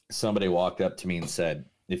somebody walked up to me and said,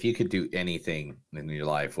 if you could do anything in your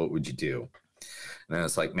life, what would you do? And I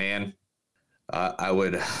was like, man, I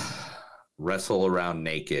would wrestle around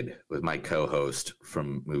naked with my co-host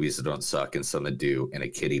from Movies That Don't Suck and Some That Do in a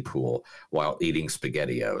kiddie pool while eating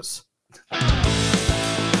SpaghettiOs.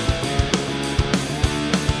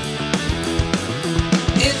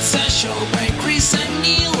 It's a show by Chris and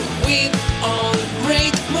Neil with all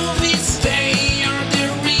great movies. They are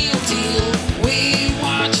the real deal. We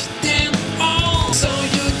watch them all, so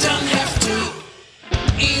you don't have to.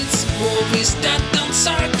 It's movies that don't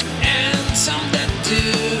suck and some that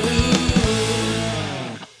do.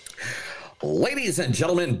 Ladies and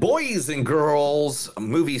gentlemen, boys and girls,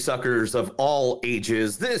 movie suckers of all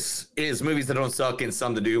ages, this is Movies That Don't Suck and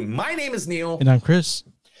Some That Do. My name is Neil. And I'm Chris.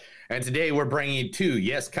 And today we're bringing two,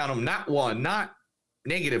 yes, count them, not one, not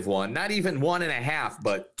negative one, not even 1.5,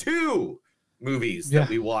 but two movies that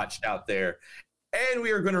we watched out there. And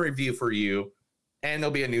we are going to review for you. And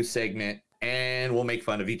there'll be a new segment. And we'll make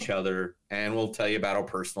fun of each other. And we'll tell you about our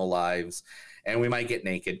personal lives. And we might get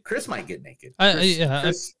naked. Chris might get naked.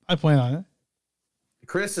 I plan on it.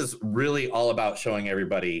 Chris is really all about showing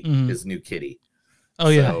everybody his new kitty. Oh,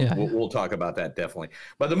 so we'll talk about that definitely.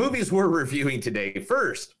 But the movies we're reviewing today,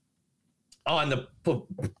 first, on the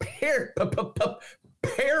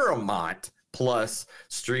Paramount Plus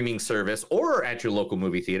streaming service or at your local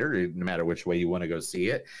movie theater, no matter which way you want to go see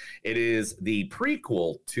it. It is the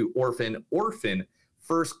prequel to Orphan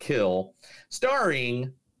First Kill,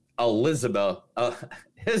 starring Isabel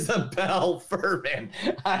Fuhrman.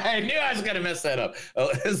 I knew I was going to mess that up.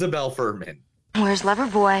 Isabel Fuhrman. Where's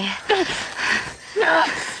Loverboy?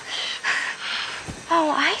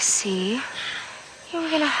 Oh, I see. You were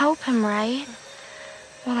gonna help him, right?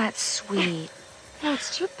 Well, that's sweet. No,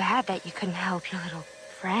 it's too bad that you couldn't help your little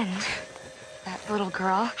friend. That little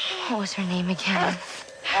girl. What was her name again?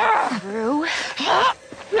 Rue?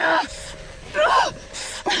 Yeah,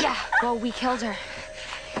 well, we killed her.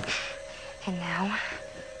 And now,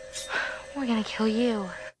 we're gonna kill you.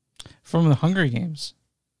 From the Hunger Games.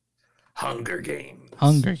 Hunger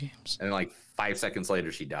Games. And like 5 seconds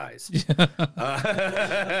later, she dies.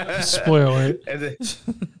 Spoiler.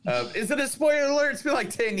 Is it a spoiler alert? It's been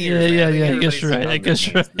like 10 years. Yeah. I guess you're right.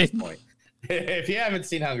 If you haven't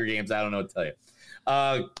seen Hunger Games, I don't know what to tell you.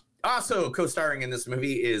 Also co-starring in this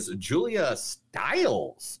movie is Julia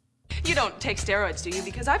Stiles. You don't take steroids, do you?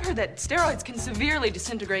 Because I've heard that steroids can severely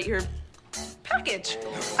disintegrate your package.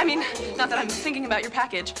 I mean, not that I'm thinking about your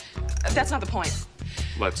package. That's not the point.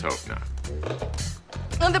 Let's hope not.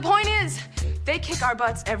 The point is, they kick our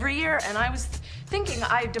butts every year, and I was thinking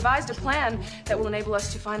I devised a plan that will enable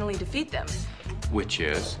us to finally defeat them. Which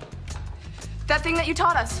is? That thing that you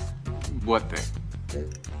taught us. What thing?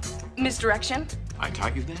 Misdirection. I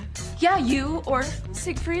taught you that? Yeah, you or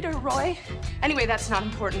Siegfried or Roy. Anyway, that's not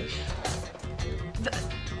important.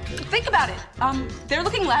 Think about it. They're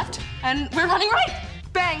looking left, and we're running right.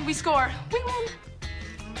 Bang, we score. We win.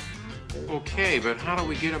 Okay, but how do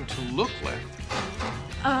we get them to look left?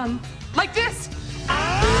 Like this.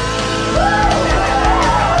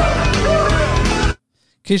 In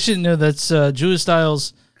case you didn't know, that's Julia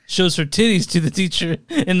Stiles shows her titties to the teacher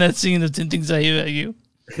in that scene of 10 Things I Hate About You.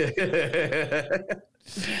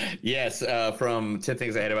 Yes, from 10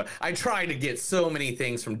 Things I Hate About. I tried to get so many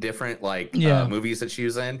things from different movies that she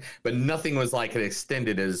was in, but nothing was like as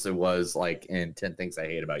extended as it was like in 10 Things I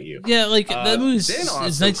Hate About You. Yeah, like that movie is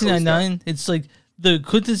 1999. It's like the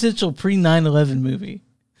quintessential pre 9/11 movie.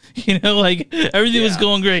 You know, like everything was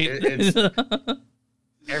going great.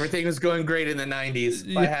 Everything was going great in the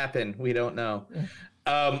 90s. What happened? We don't know.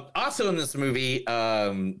 Also in this movie,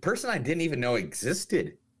 person I didn't even know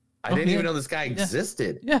existed. I didn't even know this guy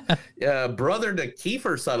existed. Brother to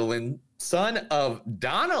Kiefer Sutherland, son of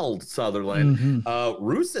Donald Sutherland,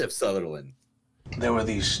 Rousseff Sutherland. There were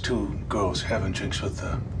these two girls having drinks with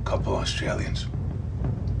a couple Australians.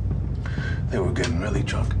 They were getting really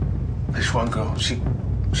drunk. This one girl, she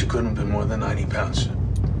couldn't have been more than 90 pounds.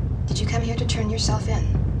 Did you come here to turn yourself in?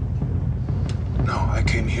 No, I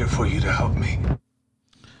came here for you to help me.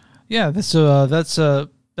 Yeah, that's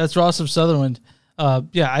Rousseff Sutherland. I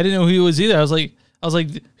didn't know who he was either. I was like,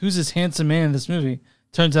 who's this handsome man in this movie?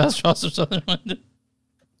 Turns out it's Rousseff Sutherland.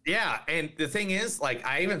 Yeah, and the thing is, like,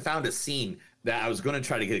 I even found a scene that I was going to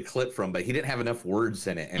try to get a clip from, but he didn't have enough words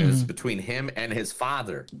in it, and it was between him and his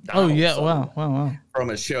father. Donald Sutherland, wow.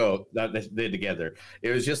 From a show that they did together.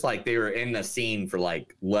 It was just like they were in a scene for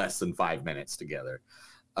like less than 5 minutes together,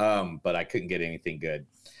 but I couldn't get anything good.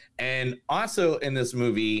 And also in this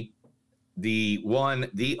movie, the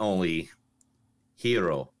one, the only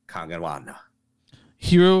Hiro Kanagawa.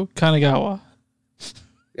 Hiro Kanagawa.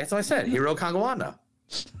 That's what I said. Hiro Kagawanda.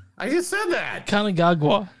 I just said that.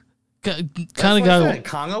 Kanagawa. Kanagawa.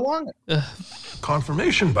 Kagawanda.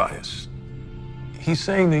 Confirmation bias. He's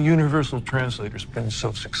saying the universal translator's been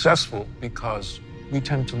so successful because we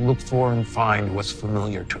tend to look for and find what's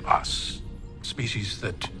familiar to us. Species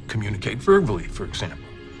that communicate verbally, for example.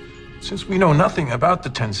 Since we know nothing about the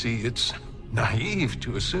Tensi, it's naive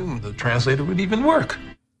to assume the translator would even work.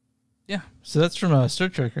 Yeah, so that's from Star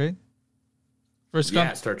Trek, right?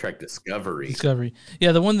 Star Trek Discovery. Discovery.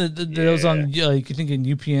 Yeah, the one that was on, you could think in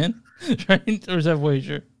UPN, right? Or is that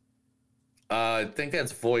Voyager? I think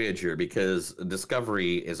that's Voyager because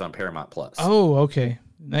Discovery is on Paramount Plus. Oh, okay.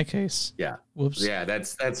 In that case. Yeah. Whoops. Yeah,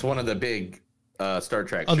 that's one of the big Star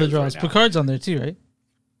Trek shows. Oh, the draws. Right now. Picard's on there too, right?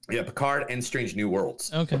 Yeah, Picard and Strange New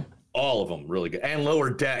Worlds. Okay. All of them really good. And Lower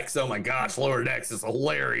Decks. Oh my gosh, Lower Decks is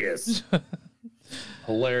hilarious.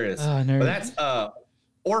 Hilarious. Oh, but that's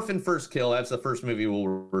Orphan First Kill. That's the first movie we'll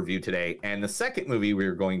review today. And the second movie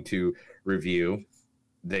we're going to review,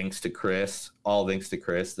 thanks to Chris,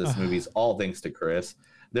 this movie's all thanks to Chris.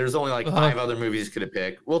 There's only like 5 other movies could have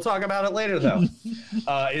picked. We'll talk about it later though.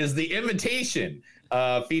 Is The Invitation,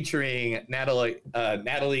 featuring Natalie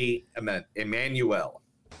Emmanuel.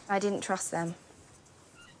 I didn't trust them.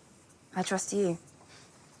 I trust you.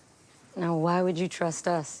 Now, why would you trust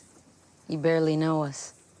us? You barely know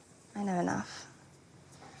us. I know enough.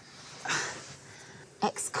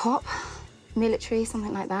 Ex-cop, military,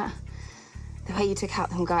 something like that. The way you took out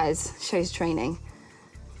them guys shows training.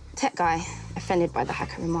 Tech guy, offended by the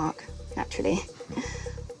hacker remark, naturally.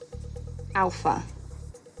 Alpha.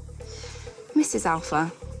 Mrs.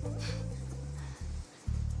 Alpha.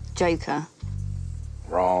 Joker.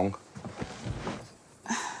 Wrong.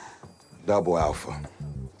 Double Alpha.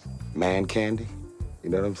 Man candy. You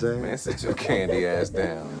know what I'm saying? Man, sit your candy ass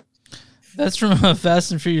down. That's from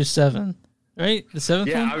Fast and Furious 7, right? The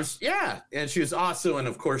 7th one? And she was also, and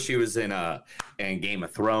of course she was in Game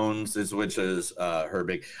of Thrones, which is her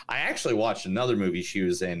big. I actually watched another movie she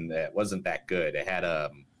was in that wasn't that good. It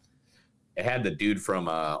had the dude from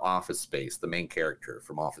Office Space, the main character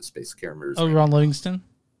from Office Space. I can't remember his name. Ron Livingston.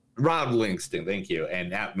 Ron Livingston, thank you.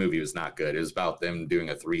 And that movie was not good. It was about them doing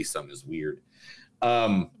a threesome. It was weird.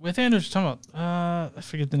 With Anders talking about, I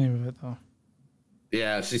forget the name of it though.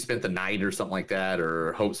 Yeah, she spent the night or something like that,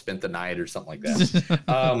 or Hope spent the night or something like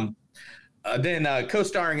that. Then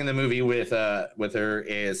co-starring in the movie with her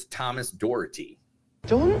is Thomas Doherty.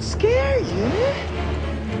 Don't scare you.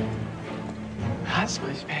 That's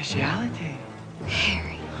my speciality.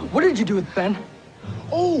 Harry. What did you do with Ben?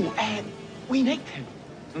 Oh, we nicked him.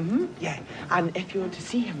 Mm-hmm. Yeah, and if you want to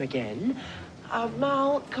see him again,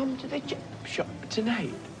 I'll come to the chip shop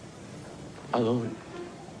tonight. Alone.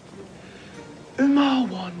 Uma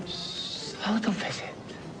wants a little visit.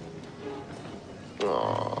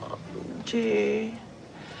 Oh, gee.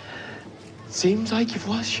 Seems like you've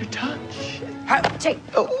lost your touch. Jake.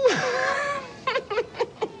 Oh.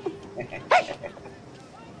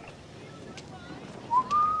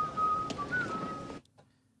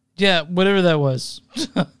 Yeah, whatever that was.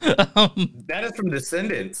 That is from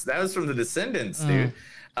Descendants. That was from the Descendants, dude.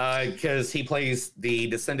 Because he plays the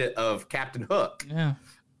descendant of Captain Hook. Yeah.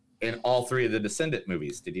 In all 3 of the Descendant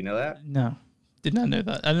movies. Did you know that? No, did not know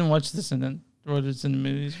that. I didn't watch Descendant or Descendant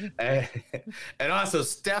movies. And also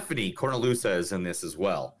Stephanie Cornelusa is in this as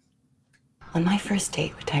well. On my first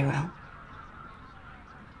date with Tyrell,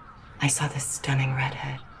 I saw this stunning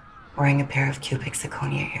redhead wearing a pair of cubic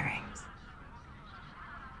zirconia earrings.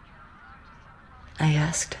 I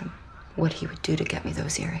asked him what he would do to get me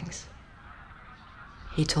those earrings.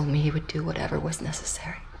 He told me he would do whatever was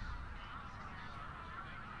necessary.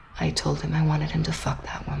 I told him I wanted him to fuck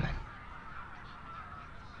that woman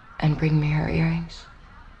and bring me her earrings.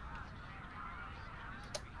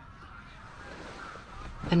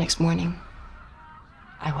 The next morning,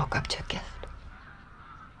 I woke up to a gift.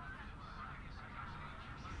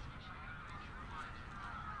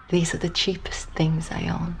 These are the cheapest things I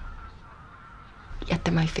own, yet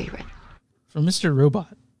they're my favorite. From Mr.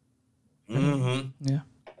 Robot. Mm-hmm. Yeah.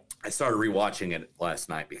 I started rewatching it last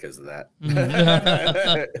night because of that.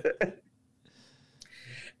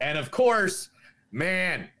 And of course,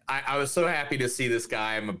 man, I was so happy to see this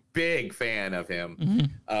guy. I'm a big fan of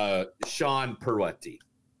him. Sean Perretti.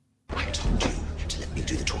 I told you to let me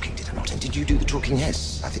do the talking, did I not? And did you do the talking?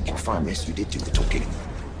 Yes. I think you're fine. Yes, you did do the talking.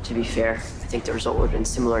 To be fair, I think the result would have been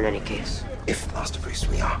similar in any case. If, Master Bruce,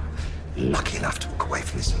 we are lucky enough to walk away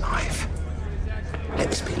from this alive, let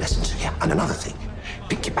this be a lesson to you. And another thing,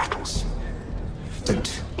 pick your battles.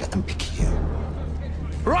 Don't let them pick you.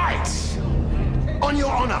 Right! On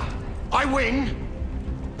your honor, I win.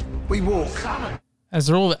 We walk. as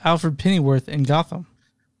the role of Alfred Pennyworth in Gotham.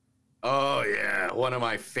 Oh yeah, one of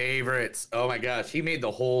my favorites. Oh my gosh, he made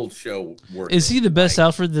the whole show work. Is he the best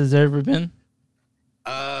Alfred there's ever been?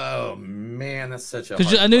 Oh man, that's such a.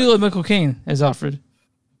 Because I knew you like Michael Caine as Alfred.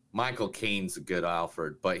 Michael Caine's a good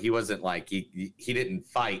Alfred, but he wasn't like he didn't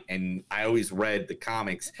fight. And I always read the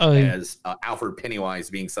comics as Alfred Pennywise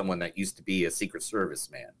being someone that used to be a Secret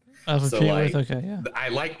Service man. Alfred Pennyworth, okay, yeah. I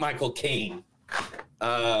like Michael Caine.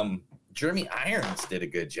 Jeremy Irons did a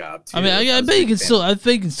good job too. I mean, I bet you can still. I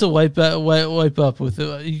think you can still wipe up with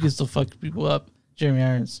it. You can still fuck people up, Jeremy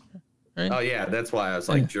Irons. Right? Oh yeah, that's why I was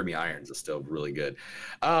like, Jeremy Irons is still really good.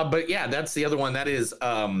 But yeah, that's the other one. That is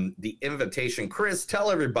The Invitation. Chris,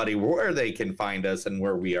 tell everybody where they can find us and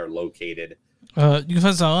where we are located. You can find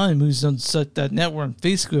us online at moviesdon'tsuck.net. We're on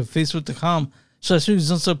Facebook,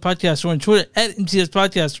 facebook.com/moviesdon'tsuck podcast. We're on Twitter at MTS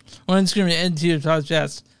Podcast. We're on Instagram at MTS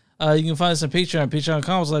Podcast. You can find us on Patreon,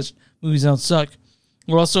 patreon.com/moviesdon'tsuck.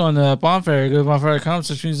 We're also on Bonfire. Go to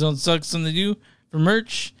bonfire.com/moviesdon'tsuck. Something to do for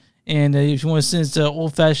merch. And if you want to send us an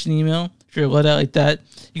old-fashioned email, if you're let out like that,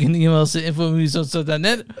 you can email us at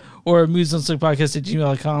info@moviesdon'tsuck.net or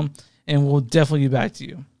moviesdon'tsuckpodcast@gmail.com, and we'll definitely get back to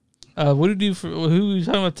you. What do we do for who are we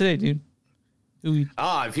talking about today, dude?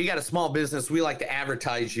 If you got a small business, we like to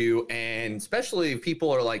advertise you, and especially if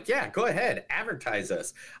people are like, yeah, go ahead, advertise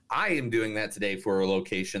us. I am doing that today for a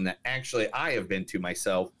location that actually I have been to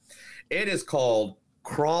myself. It is called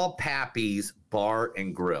Crawl Pappy's Bar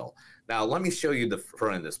and Grill. Now, let me show you the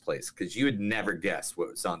front of this place, because you would never guess what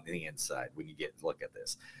was on the inside when you look at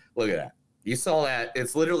this. Look at that. You saw that.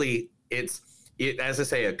 It's literally, as I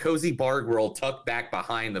say, a cozy bar grill tucked back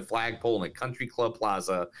behind the flagpole in the Country Club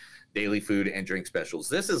Plaza, daily food and drink specials.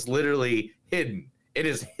 This is literally hidden. It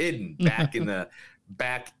is hidden back in the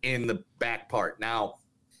back part. Now,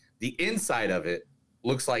 the inside of it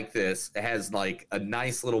looks like this. It has like a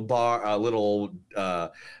nice little bar, a little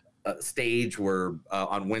stage where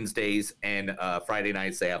on Wednesdays and Friday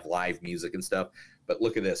nights they have live music and stuff. But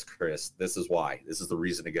look at this, Chris. This is why. This is the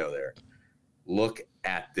reason to go there. Look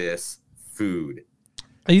at this food.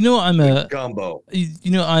 You know, I'm a gumbo.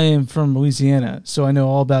 You know, I am from Louisiana, so I know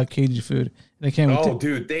all about Cajun food. And I can't wait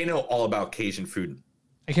dude, they know all about Cajun food.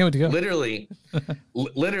 I can't wait to go.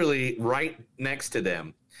 Literally right next to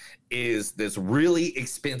them is this really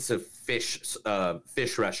expensive fish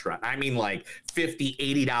restaurant. I mean, like $50,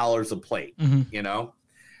 $80 a plate. You know,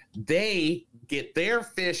 they get their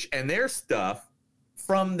fish and their stuff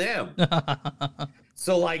from them.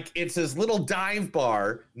 So like it's this little dive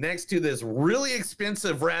bar next to this really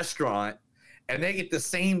expensive restaurant, and they get the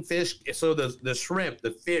same fish. So the shrimp, the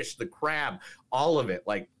fish, the crab, all of it.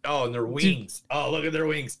 Like, and their wings. Dude. Oh, look at their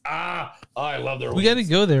wings. I love their wings. We got to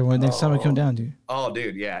go there next time we come down, dude. Oh,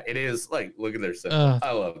 dude, yeah. It is like, look at their stuff.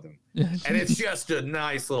 I love them. And it's just a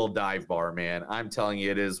nice little dive bar, man. I'm telling you,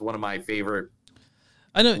 it is one of my favorite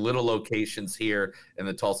little locations here in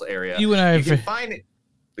the Tulsa area. You and I can find it.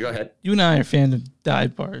 Go ahead. You and I are fans of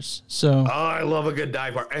dive bars, so. I love a good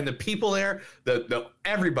dive bar, and the people there,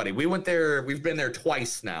 everybody. We went there. We've been there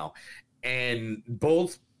twice now, and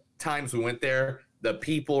both times we went there, the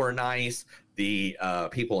people are nice. The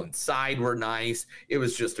people inside were nice. It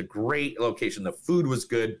was just a great location. The food was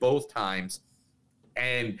good both times,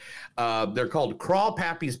 and they're called Crawl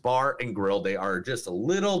Pappy's Bar and Grill. They are just a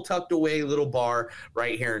little tucked away little bar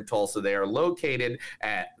right here in Tulsa. They are located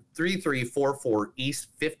at 3344 East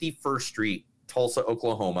 51st Street, Tulsa,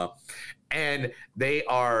 Oklahoma. And they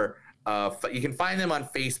are, you can find them on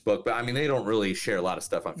Facebook, but I mean, they don't really share a lot of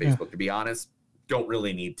stuff on Facebook, to be honest. Don't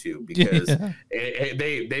really need to, because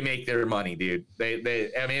they make their money, dude. I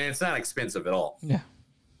mean, it's not expensive at all. Yeah.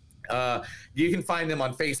 You can find them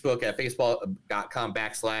on Facebook at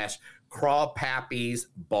facebook.com/Crawl Pappy's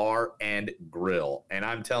Bar and Grill. And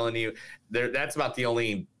I'm telling you, that's about the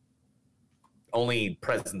only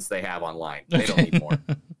presence they have online. They don't need more.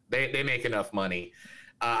 They make enough money.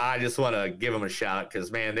 I just want to give them a shout out, because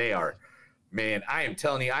I am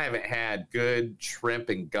telling you, I haven't had good shrimp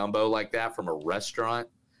and gumbo like that from a restaurant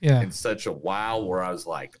in such a while, where I was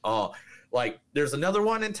like, there's another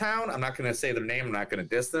one in town. I'm not going to say their name. I'm not going to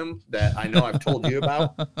diss them, that I know I've told you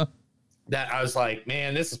about, that I was like,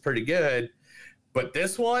 man, this is pretty good. But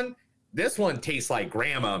this one tastes like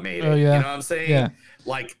grandma made it. Oh, yeah. You know what I'm saying? Yeah.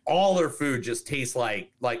 Like all their food just tastes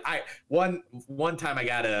like one time I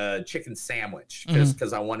got a chicken sandwich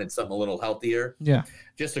because I wanted something a little healthier. Yeah.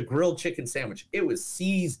 Just a grilled chicken sandwich. It was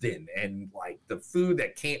seasoned, and like the food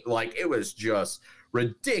that came, like it was just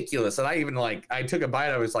ridiculous. And I took a bite.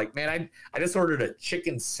 I was like, man, I just ordered a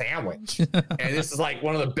chicken sandwich, and this is like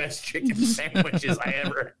one of the best chicken sandwiches I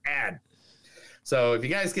ever had. So if you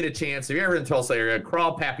guys get a chance, if you're ever in the Tulsa area,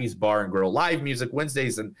 Crawl Pappy's Bar and Grill, live music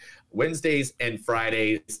Wednesdays and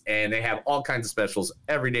Fridays, and they have all kinds of specials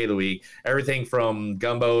every day of the week. Everything from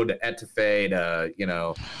gumbo to etouffee to, you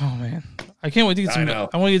know. Oh man, I can't wait to get some.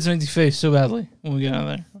 I want to get some etouffee so badly when we get out of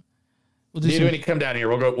there. When you come down here,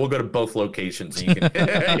 we'll go to both locations. And you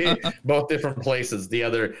can both different places. The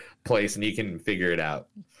other place, and you can figure it out.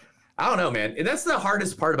 I don't know, man. And that's the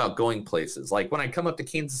hardest part about going places. Like when I come up to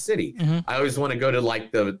Kansas City, I always want to go to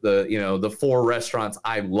like the 4 restaurants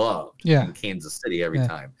I love in Kansas City every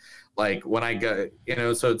time. Like when I go,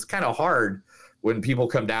 so it's kind of hard when people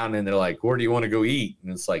come down and they're like, "Where do you want to go eat?"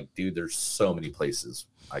 And it's like, dude, there's so many places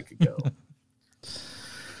I could go.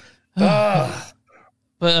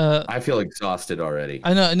 But I feel exhausted already.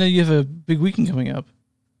 I know you have a big weekend coming up.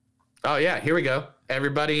 Oh yeah, here we go.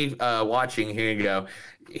 Everybody watching, here you go.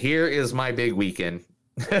 Here is my big weekend.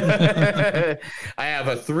 I have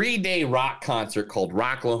a 3-day rock concert called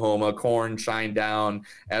Rocklahoma, Korn, Shinedown,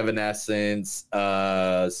 Evanescence,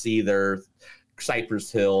 Seether,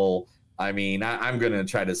 Cypress Hill. I mean, I'm going to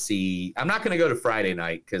try to see. I'm not going to go to Friday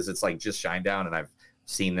night because it's like just Shinedown, and I've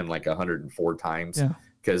seen them like 104 times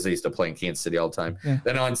because they used to play in Kansas City all the time. Yeah.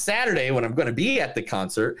 Then on Saturday, when I'm going to be at the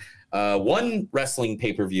concert, one wrestling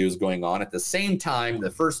pay-per-view is going on at the same time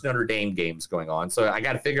the first Notre Dame game's going on. So I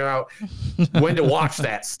got to figure out when to watch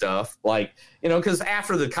that stuff. Like, because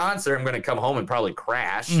after the concert, I'm going to come home and probably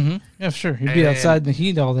crash. Mm-hmm. Yeah, sure. You'd be outside in the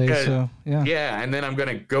heat all day. So, yeah. Yeah, and then I'm going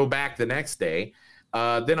to go back the next day.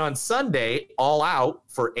 Then on Sunday, All Out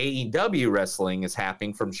for AEW wrestling is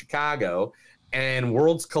happening from Chicago. And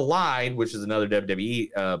Worlds Collide, which is another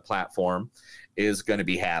WWE platform, is going to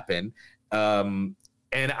be happening. And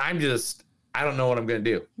I don't know what I'm going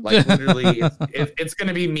to do. Like, literally, it's going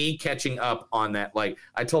to be me catching up on that. Like,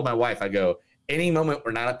 I told my wife, I go, any moment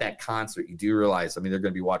we're not at that concert, you do realize, they're going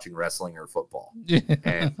to be watching wrestling or football.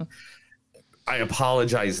 And I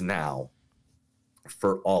apologize now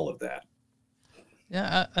for all of that.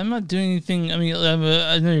 Yeah, I'm not doing anything. I mean, I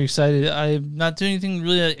know you're excited. I'm not doing anything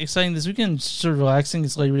really exciting this weekend. I'm just sort of relaxing.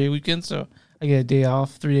 It's Labor Day weekend, so I get a day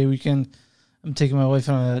off, 3-day weekend. I'm taking my wife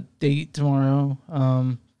on a date tomorrow.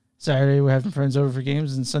 Saturday, we're having friends over for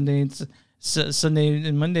games, and Sunday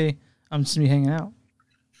and Monday, I'm just going to be hanging out.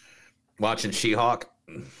 Watching She-Hulk?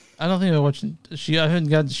 I don't think I'm watching I haven't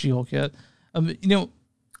gotten to She-Hulk yet.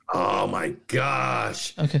 Oh, my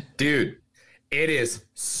gosh. Okay. Dude. It is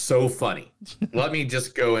so funny. Let me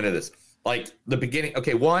just go into this. Like the beginning.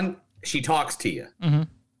 Okay, one, she talks to you. Mm-hmm.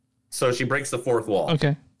 So she breaks the fourth wall.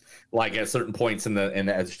 Okay. Like at certain points in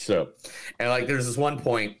the show. And like there's this one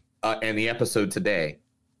point in the episode today,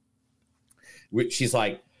 which she's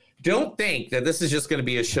like, don't think that this is just going to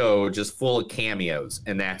be a show just full of cameos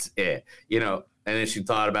and that's it. And then she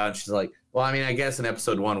thought about it and she's like, well, I mean, I guess in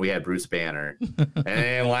episode 1 we had Bruce Banner. And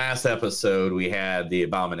then last episode we had the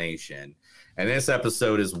Abomination. And this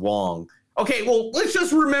episode is Wong. Okay, well, let's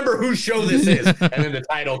just remember whose show this is. And then the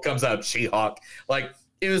title comes up, She-Hulk. Like,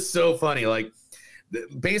 it was so funny. Like,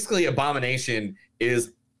 basically, Abomination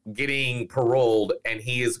is getting paroled, and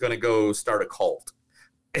he is going to go start a cult.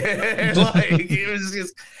 It was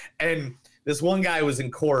just... And this one guy was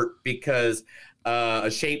in court because a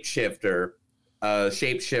shapeshifter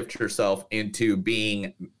shapeshift herself into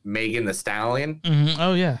being Megan Thee Stallion. Mm-hmm.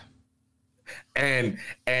 Oh, yeah. And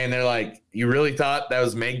they're like, you really thought that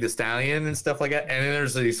was Meg Thee Stallion and stuff like that? And then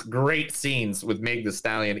there's these great scenes with Meg Thee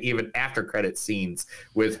Stallion, even after credit scenes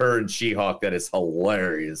with her and She-Hulk that is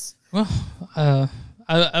hilarious. Well,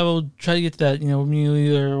 I will try to get to that.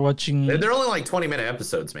 Me are watching. They're only like 20-minute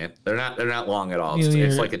episodes, man. They're not long at all.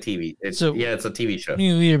 It's like a TV. It's a TV show. Me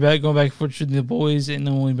and Lee are going back and forth to The Boys and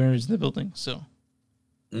The Only Murders in the Building. So,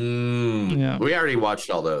 yeah, we already watched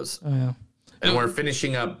all those. Oh yeah. And we're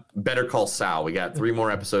finishing up Better Call Saul. We got 3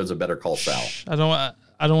 more episodes of Better Call Saul. I don't want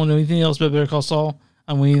to know anything else about Better Call Saul.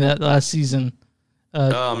 I'm waiting that last season.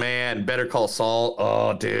 Oh man, Better Call Saul.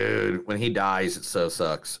 Oh dude, when he dies, it so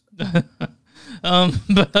sucks. But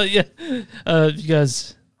yeah, you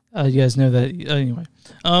guys know that anyway.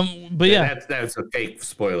 But yeah, that's a fake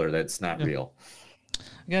spoiler. That's not real.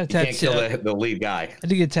 I got a tattoo. You can't kill the lead guy. I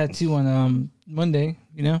did get a tattoo on Monday.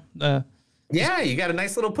 Yeah, you got a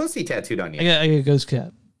nice little pussy tattooed on you. I got a ghost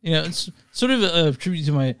cat. It's sort of a tribute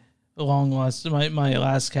to my my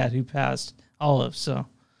last cat who passed, Olive. So,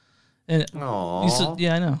 and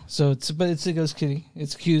yeah, I know. So but it's a ghost kitty.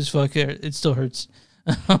 It's cute as fuck. It still hurts.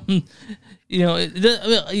 I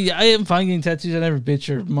am fine getting tattoos. I never bitch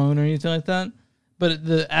or moan or anything like that. But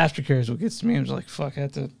the aftercare is what gets to me. I'm just like, fuck. I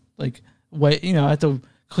have to wait. I have to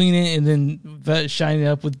clean it and then shine it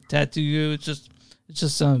up with tattoo. It's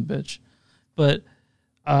just son of a bitch. But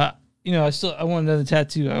you know, I want another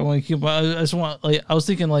tattoo. I want to keep. I just want like I was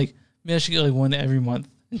thinking like maybe I should get like one every month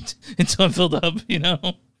until I'm filled up. You know.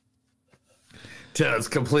 Till it's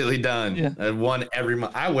completely done. Yeah. And one every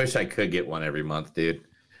month. I wish I could get one every month, dude.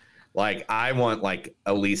 Like I want like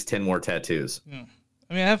at least 10 more tattoos. Yeah.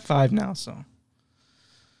 I mean, I have 5 now, so.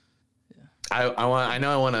 I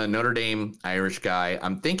know I want a Notre Dame Irish guy.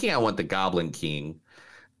 I'm thinking I want the Goblin King.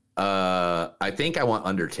 I think I want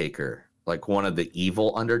Undertaker, like one of the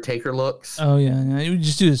evil Undertaker looks. Oh yeah. You would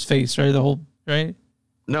just do his face, right? The whole right.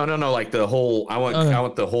 No, like the whole. I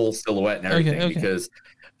want the whole silhouette and everything because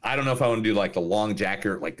I don't know if I want to do like the long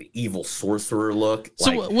jacket, like the evil sorcerer look.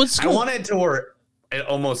 So like, I want it to where it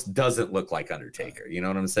almost doesn't look like Undertaker. You know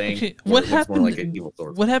what I'm saying? Okay. What happened? More like an evil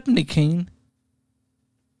sorcerer. What happened to Kane?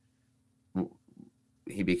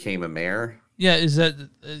 He became a mayor. Yeah, is that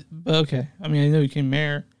okay? I mean, I know he became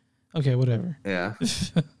mayor. Okay, whatever. Yeah.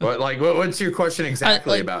 What's your question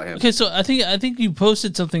exactly about him? Okay, so I think you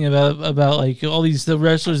posted something about like all the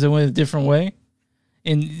wrestlers that went a different way,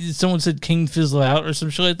 and someone said King fizzled out or some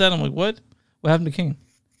shit like that. I'm like, what? What happened to King?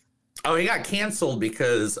 Oh, he got canceled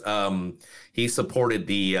because he supported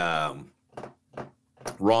the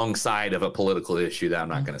wrong side of a political issue that I'm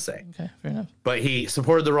not going to say. Okay, fair enough. But he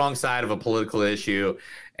supported the wrong side of a political issue,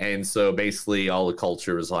 and so basically all the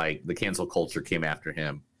culture was like the cancel culture came after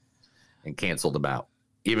him and canceled him out,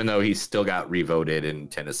 even though he still got revoted in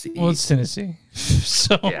Tennessee. Well, it's Tennessee,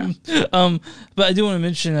 so yeah. But I do want to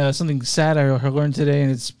mention something sad I learned today,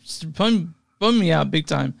 and it's bummed me out big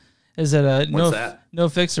time. Is that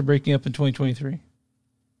NoFX are breaking up in 2023?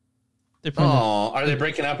 Are they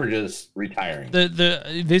breaking up or just retiring?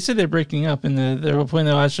 They said they're breaking up, and they're playing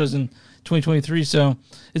their last shows in 2023. So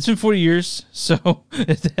it's been 40 years. So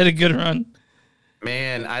it had a good run.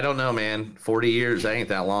 Man, I don't know, man. 40 years, that ain't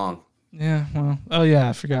that long. Yeah. Well. Oh yeah,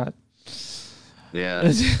 I forgot.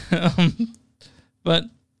 Yeah. But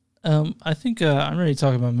I think I'm ready to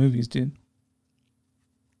talk about movies, dude.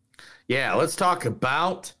 Yeah, let's talk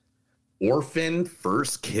about Orphan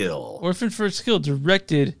First Kill. Orphan First Kill,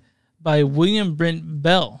 directed by William Brent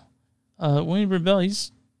Bell. William Brent Bell,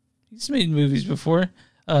 he's made movies before.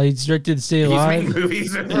 He's directed Stay Alive. He's made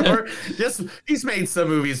movies before. He's made some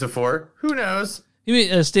movies before. Who knows? He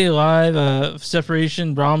made Stay Alive,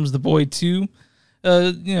 Separation, Brahms, The Boy 2.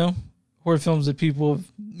 Horror films that people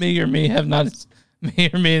may or may not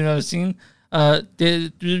have seen.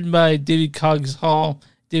 Written by David Coggeshall,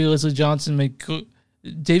 David Leslie Johnson made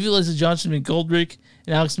Goldrick,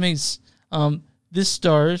 and Alex Mace. This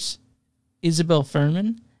stars Isabel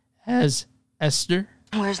Fuhrman as Esther.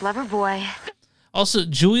 Where's Loverboy? Also,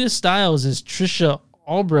 Julia Stiles as Trisha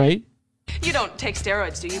Albright. You don't take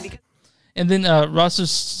steroids, do you? And then Ross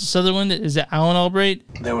Sutherland is Alan Albright.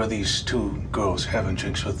 There were these 2 girls having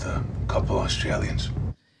drinks with a couple Australians.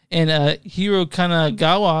 And Hiro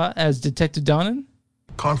Kanagawa as Detective Donnan.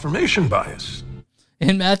 Confirmation bias.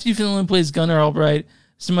 And Matthew Finland plays Gunnar Albright.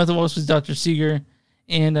 Samantha Walsh plays Dr. Seeger.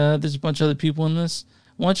 And there's a bunch of other people in this.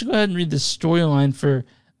 Why don't you go ahead and read the storyline for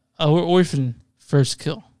Orphan First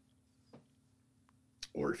Kill?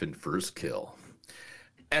 Orphan First Kill.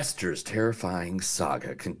 Esther's terrifying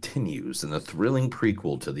saga continues in the thrilling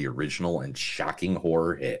prequel to the original and shocking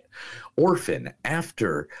horror hit. Orphan,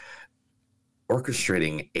 after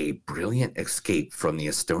orchestrating a brilliant escape from the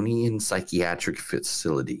Estonian psychiatric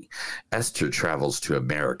facility, Esther travels to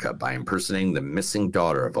America by impersonating the missing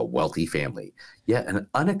daughter of a wealthy family. Yet an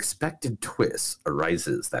unexpected twist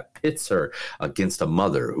arises that pits her against a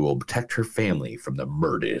mother who will protect her family from the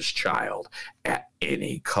murderous child at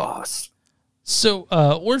any cost. So,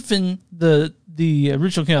 Orphan, the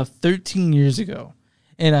original came out 13 years ago,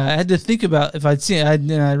 and I had to think about if I'd seen it,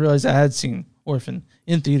 and I realized I had seen Orphan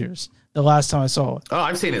in theaters the last time I saw it. Oh,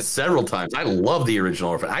 I've seen it several times. I love the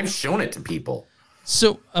original Orphan. I've shown it to people.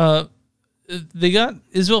 So, they got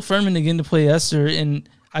Isabel Fuhrman again to play Esther, and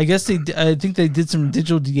I guess I think they did some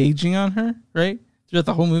digital de-aging on her, right? Throughout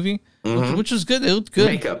the whole movie, which was good. It looked good.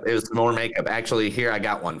 Makeup. It was more makeup. Actually, here I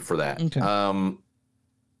got one for that. Okay.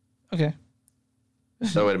 Okay.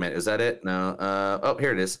 So wait a minute, is that it? No. Oh,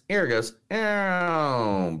 here it is. Here it goes.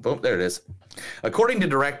 Oh, boom, there it is. According to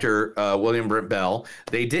director William Brent Bell,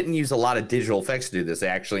 they didn't use a lot of digital effects to do this. They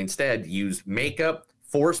actually instead used makeup,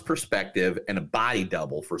 forced perspective, and a body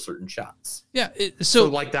double for certain shots. Yeah. So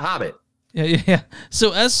like The Hobbit. Yeah.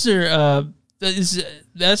 So Esther,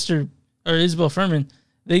 Esther or Isabel Fuhrman,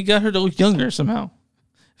 they got her to look younger somehow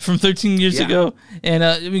from 13 years ago, and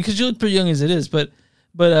I mean, because she looked pretty young as it is, but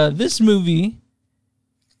this movie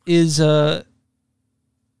is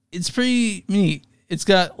it's pretty neat. It's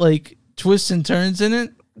got like twists and turns in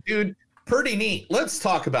it. Dude, pretty neat. Let's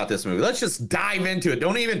talk about this movie. Let's just dive into it.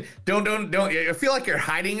 Don't. I feel like you're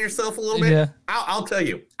hiding yourself a little bit. Yeah. I'll tell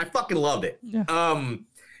you. I fucking loved it. Yeah.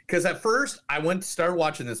 Because at first I went to start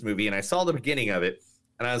watching this movie and I saw the beginning of it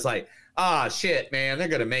and I was like, shit, man, they're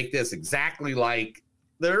gonna make this exactly like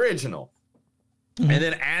the original. And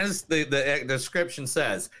then as the description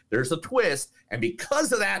says, there's a twist, and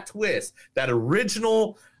because of that twist, that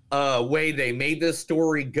original way they made this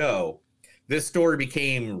story go, this story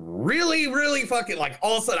became really, really fucking like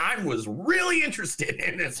all of a sudden I was really interested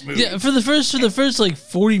in this movie. Yeah, for the first like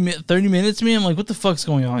 30 minutes, man, I'm like, what the fuck's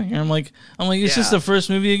going on here? I'm like, it's just the first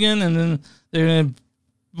movie again, and then they're gonna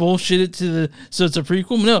bullshit it to so it's a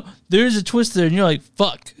prequel. No, there's a twist there, and you're like,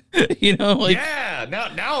 fuck, you know, like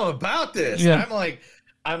now I'm about this. Yeah.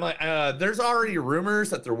 I'm like, there's already rumors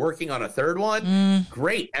that they're working on a third one.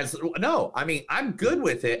 Great. I'm good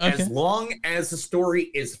with it as long as the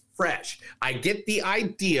story is fresh. I get the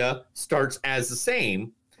idea starts as the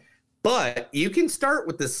same, but you can start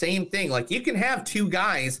with the same thing. Like you can have two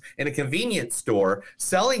guys in a convenience store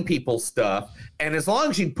selling people stuff, and as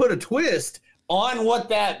long as you put a twist on what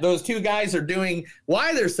those two guys are doing,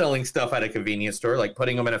 why they're selling stuff at a convenience store, like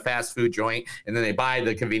putting them in a fast food joint, and then they buy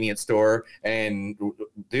the convenience store and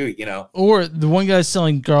do, Or the one guy's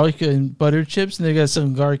selling garlic and butter chips, and the other guy's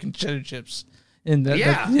selling garlic and cheddar chips. And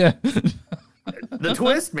The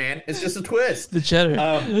twist, man, it's just a twist. The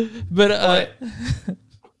cheddar. But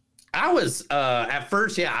I was at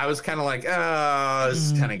first, I was kind of like, this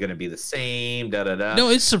is kind of going to be the same. No,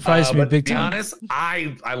 it surprised me big time. To be honest,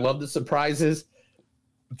 I love the surprises.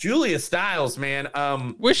 Julia Stiles, man.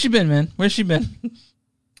 Where's she been, man? Where's she been?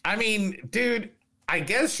 I mean, dude, I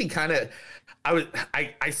guess she kind of.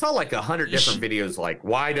 I saw like 100 different videos like,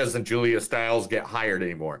 why doesn't Julia Stiles get hired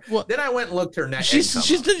anymore? Well, then I went and looked her net. She's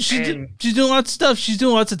doing lots of stuff. She's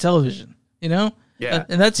doing lots of television, Yeah,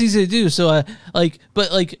 and that's easy to do. So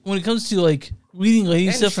but when it comes to like leading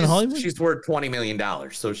lady stuff in Hollywood, she's worth $20 million.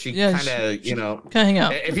 So she kind of hang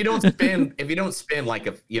out. If you don't spend like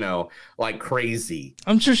like crazy.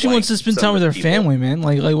 I'm sure she wants to spend time with her family, man.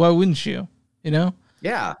 Like why wouldn't you? Yeah.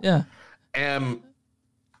 Yeah.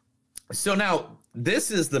 So now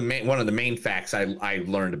this is one of the main facts I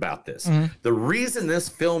learned about this. The reason this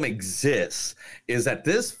film exists is that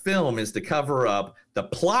this film is to cover up the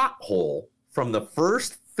plot hole from the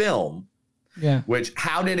first film. Yeah. Which,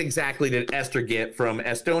 how did Esther get from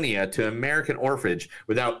Estonia to American Orphanage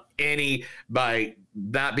by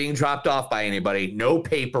not being dropped off by anybody? No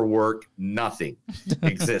paperwork, nothing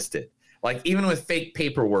existed. Like, even with fake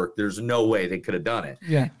paperwork, there's no way they could have done it.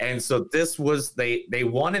 Yeah. And so this was, they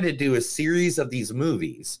wanted to do a series of these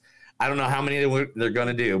movies. I don't know how many they're going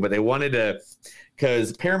to do, but they wanted to,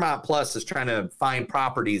 because Paramount Plus is trying to find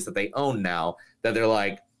properties that they own now that they're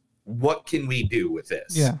like, what can we do with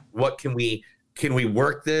this? Yeah. What can we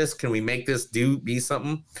work this? Can we make this be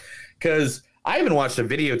something? Because I even watched a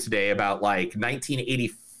video today about like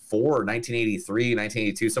 1984, 1983,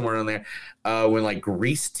 1982, somewhere in there, when like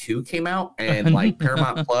Grease 2 came out, and like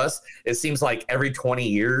Paramount Plus, it seems like every 20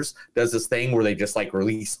 years does this thing where they just like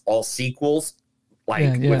release all sequels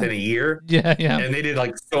within a year. Yeah. And they did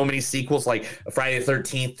like so many sequels, like Friday the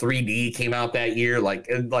 13th 3D came out that year, like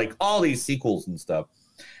all these sequels and stuff.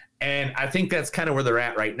 And I think that's kind of where they're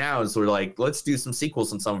at right now, is we're like, let's do some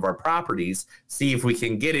sequels on some of our properties, see if we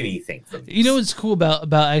can get anything from these. You know what's cool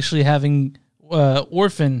about actually having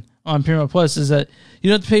Orphan on Paramount Plus is that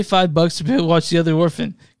you don't have to pay $5 to watch the other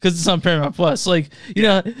Orphan because it's on Paramount Plus. Like,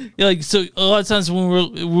 so a lot of times when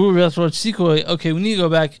we're about to watch sequel, like, okay, we need to go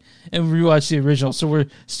back and rewatch the original, so we're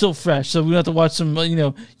still fresh. So we don't have to watch some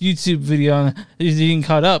YouTube video on getting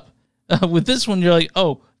caught up. With this one, you're like,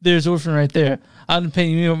 oh, there's Orphan right there. I'm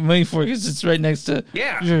paying money for it because it's right next to.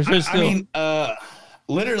 Yeah, I mean,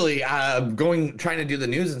 literally, trying to do the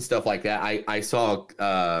news and stuff like that. I saw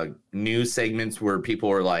news segments where people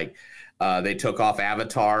were like, they took off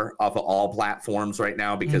Avatar off of all platforms right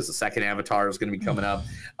now because the second Avatar is going to be coming up.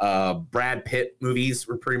 Brad Pitt movies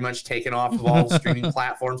were pretty much taken off of all streaming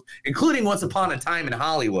platforms, including Once Upon a Time in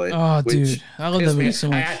Hollywood. Oh, dude, I love that movie so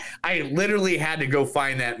much. I literally had to go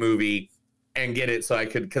find that movie and get it so I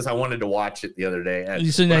could, because I wanted to watch it the other day. And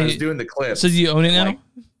when I was doing the clips. So do you own it now?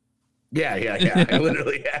 Yeah. I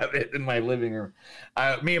literally have it in my living room.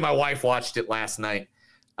 Me and my wife watched it last night.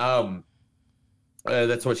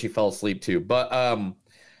 That's what she fell asleep to. But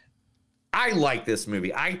I like this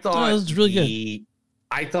movie. I thought it was really good.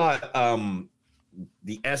 I thought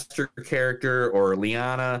the Esther character, or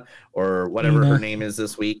Liana, or whatever her name is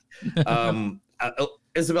this week,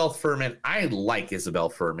 Isabel Fuhrman. I like Isabel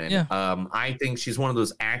Fuhrman. Yeah. I think she's one of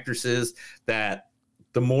those actresses that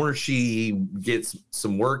the more she gets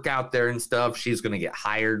some work out there and stuff, she's going to get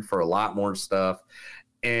hired for a lot more stuff.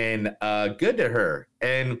 And good to her.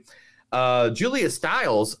 And Julia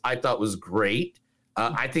Stiles, I thought was great.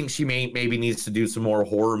 I think she maybe needs to do some more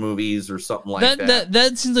horror movies or something like that.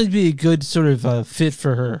 That seems like to be a good sort of fit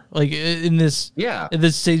for her, like in this at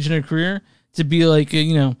this stage in her career, to be like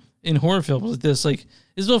in horror films like this, like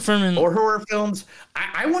Isabel Fuhrman or horror films.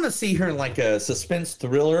 I want to see her in like a suspense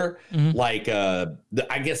thriller, like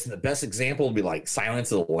I guess the best example would be like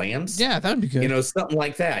Silence of the Lambs. Yeah, that would be good. Something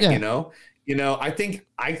like that. Yeah. I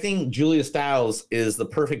think Julia Stiles is the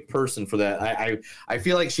perfect person for that. I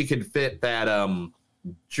feel like she could fit that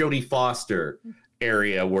Jodie Foster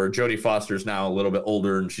area, where Jodie Foster is now a little bit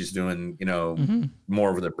older and she's doing more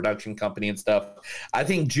of the production company and stuff. I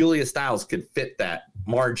think Julia Stiles could fit that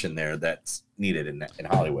margin there that's needed in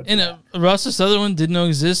Hollywood. And Ross Sutherland didn't know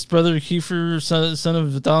exist, brother Kiefer, son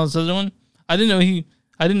of Donald Sutherland. I didn't know he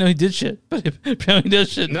did shit, but apparently he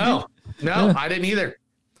does shit. No, I didn't either.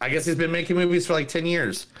 I guess he's been making movies for like 10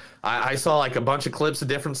 years. I saw like a bunch of clips of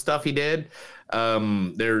different stuff he did.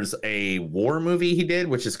 There's a war movie he did,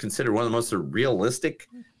 which is considered one of the most realistic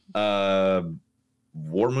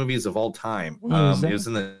war movies of all time. It was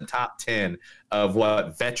in the top 10 of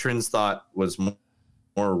what veterans thought was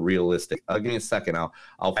more realistic. Give me a second. I'll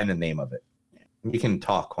find the name of it. You can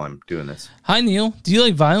talk while I'm doing this. Hi, Neil. Do you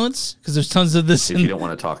like violence? Because there's tons of this. If you don't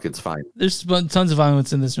want to talk, it's fine. There's tons of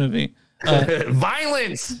violence in this movie.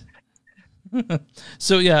 Violence.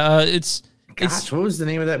 So yeah, what was the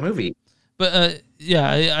name of that movie? But I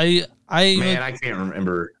can't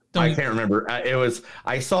remember.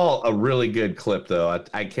 I saw a really good clip though.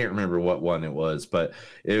 I can't remember what one it was, but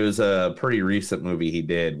it was a pretty recent movie he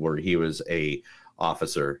did where he was a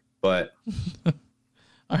officer. But all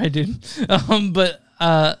right, dude.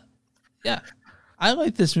 Yeah, I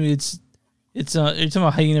like this movie. Are you talking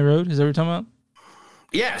about Hyena Road? Is that what you're talking about?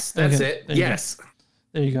 Yes, that's it. Yes.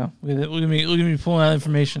 There you go. Look at me pulling out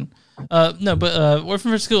information.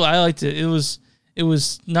 Orphan vs. School, I liked it. It was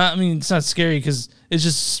not. I mean, it's not scary because it's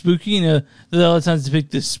just spooky. There's a lot of times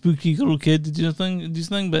depict this spooky little kid to do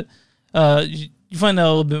something. But you find out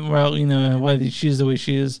a little bit more out. Why she is the way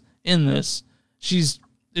she is in this. It's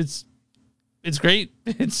great.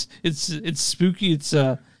 It's spooky. It's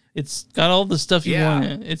got all the stuff you want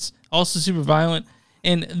in it. It's also super violent,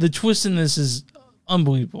 and the twist in this is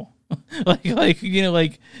unbelievable. like you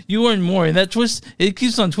learn more, and that twist, it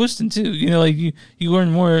keeps on twisting too. You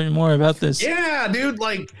learn more and more about this. Yeah, dude.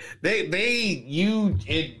 Like as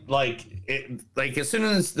soon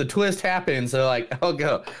as the twist happens, they're like,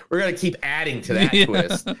 "Oh, we're gonna keep adding to that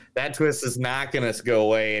twist. That twist is not gonna go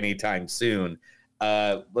away anytime soon.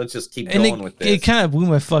 Let's just keep going with this." It kind of blew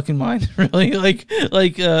my fucking mind, really. Like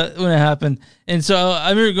when it happened, and so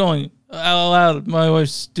I remember going out loud. My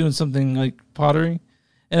wife's doing something like pottery.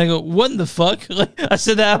 And I go, what in the fuck? Like I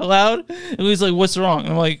said that out loud, and he's like, "What's wrong?"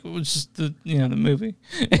 And I'm like, "It's just the movie."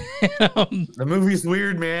 The movie's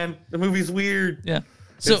weird, man. The movie's weird. Yeah,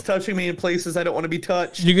 so it's touching me in places I don't want to be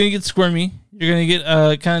touched. You're gonna get squirmy. You're gonna get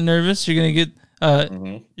kind of nervous. You're gonna get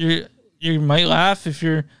you might laugh if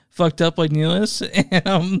you're fucked up like Neil is.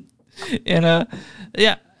 Yeah,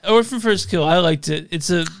 Orphan First Kill. I liked it.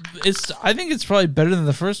 I think it's probably better than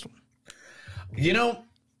the first one.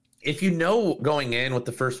 If you know going in what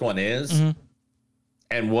the first one is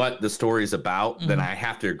and what the story is about, then I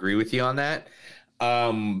have to agree with you on that.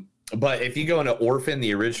 But if you go into Orphan,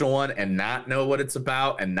 the original one, and not know what it's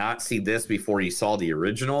about and not see this before you saw the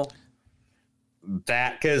original,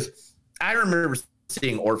 because I remember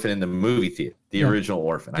seeing Orphan in the movie theater, the original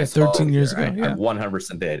Orphan. Yeah, 13 years ago. I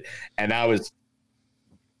 100% did. And I was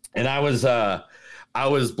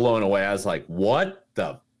blown away. I was like, what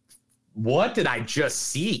did I just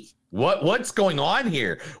see? What's going on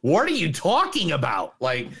here? What are you talking about?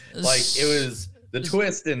 Like it was the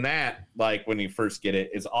twist in that, like when you first get it,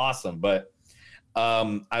 is awesome. But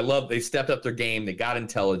I love they stepped up their game. They got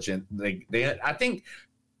intelligent. I think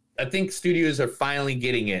studios are finally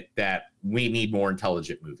getting it that we need more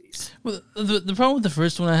intelligent movies. Well, the problem with the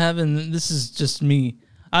first one I have, and this is just me,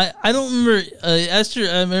 I don't remember Esther.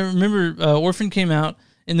 I remember Orphan came out.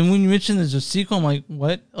 And then when you mentioned there's a sequel, I'm like,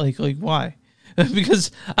 what? Like why?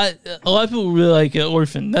 Because a lot of people really like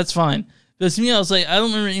Orphan. That's fine. But to me, I was like, I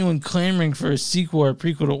don't remember anyone clamoring for a sequel or a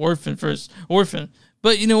prequel to Orphan.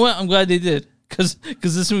 But you know what? I'm glad they did because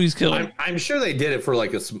this movie's killer. I'm sure they did it for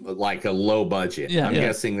like a low budget. I'm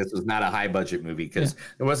guessing this was not a high budget movie because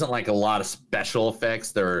there wasn't like a lot of special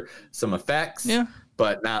effects. There were some effects. Yeah.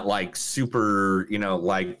 but not like super,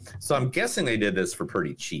 like. So I'm guessing they did this for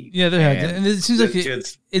pretty cheap. Yeah, they had, and it seems like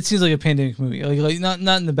just, it seems like a pandemic movie, like not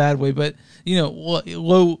in a bad way, but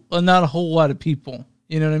low, not a whole lot of people.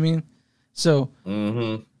 You know what I mean? So.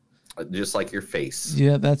 Just like your face.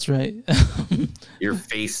 Yeah, that's right. Your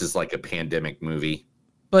face is like a pandemic movie.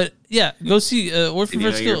 But yeah, go see Orphan Did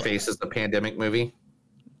you First know Kill. Your Face is a pandemic movie?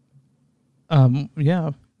 Yeah,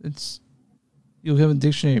 you'll have a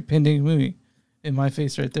dictionary pandemic movie in my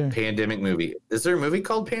face right there. Pandemic movie. Is there a movie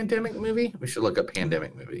called Pandemic Movie? We should look up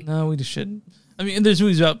pandemic movie. No, we just shouldn't. I mean, there's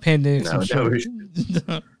movies about pandemics. No, I'm sure. we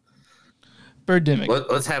should. Birdemic.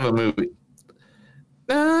 Let's have a movie.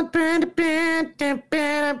 But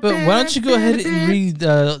why don't you go ahead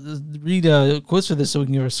and read quotes for this so we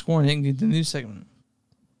can give a score and then get the news segment.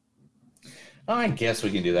 I guess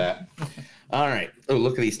we can do that. All right. Oh,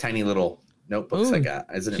 look at these tiny little notebooks I got.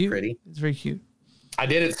 Isn't cute. it pretty? It's very cute. I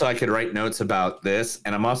did it so I could write notes about this,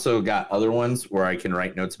 and I'm also got other ones where I can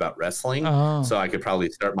write notes about wrestling. Oh. So I could probably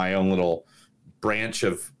start my own little branch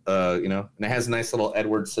of, and it has a nice little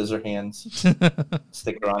Edward Scissorhands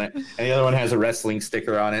sticker on it, and the other one has a wrestling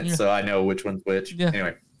sticker on it, so I know which one's which. Yeah.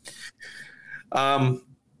 Anyway,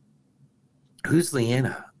 who's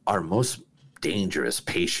Leanna? Our most dangerous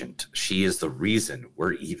patient. She is the reason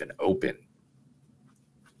we're even open.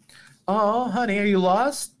 Oh, honey, are you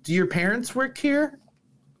lost? Do your parents work here?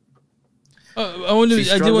 I did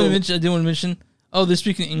want to mention. Oh, they're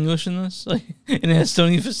speaking English in this, like in a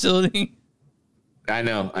Estonian facility. I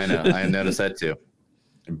know. I noticed that too.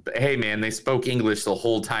 Hey, man, they spoke English the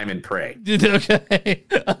whole time in Prey. Okay.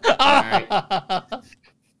 All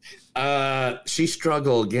right. She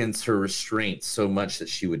struggled against her restraint so much that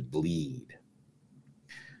she would bleed.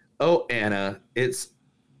 Oh, Anna, it's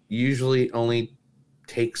usually only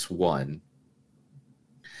takes one.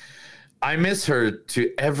 I miss her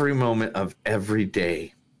to every moment of every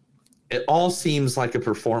day. It all seems like a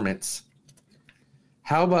performance.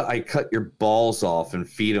 How about I cut your balls off and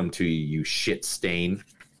feed them to you, you shit stain?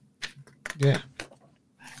 Yeah.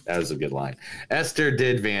 That was a good line. Esther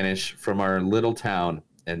did vanish from our little town,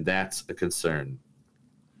 and that's a concern.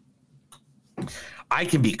 I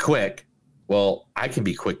can be quick. Well, I can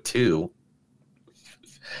be quick too.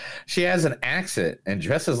 She has an accent and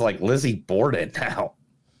dresses like Lizzie Borden now.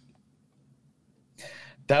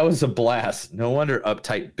 That was a blast. No wonder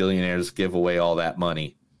uptight billionaires give away all that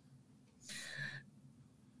money.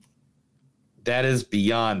 That is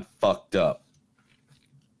beyond fucked up.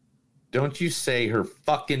 Don't you say her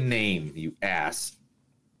fucking name, you ass.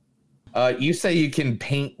 You say you can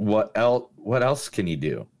paint. What else can you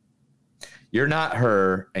do? You're not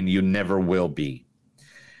her, and you never will be.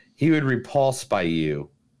 He would repulse by you,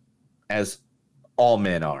 as all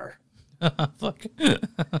men are. Fuck.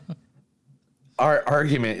 Our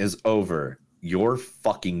argument is over. You're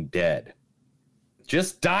fucking dead.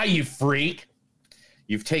 Just die, you freak.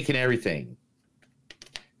 You've taken everything.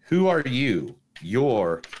 Who are you?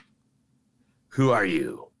 Who are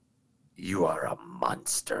you? You are a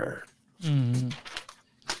monster. Mm.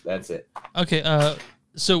 That's it. Okay,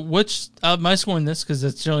 so what's my score on this, because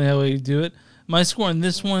that's generally how we do it. My score on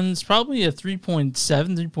this one's probably a 3.7,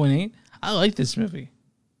 3.8. I like this movie.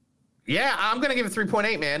 Yeah, I'm going to give it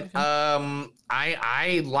 3.8, man. Okay.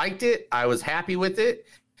 I liked it. I was happy with it.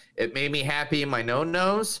 It made me happy in my own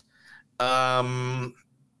nose. It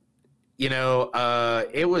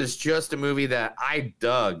was just a movie that I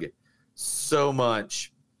dug so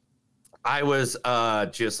much. I was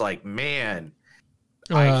just like, man,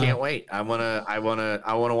 I can't wait. I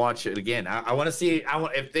wanna watch it again. I want to see.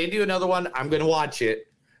 If they do another one, I'm gonna watch it,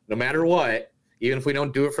 no matter what. Even if we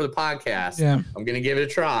don't do it for the podcast, yeah. I'm gonna give it a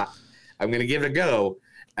try. I'm gonna give it a go.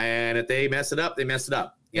 And if they mess it up, they mess it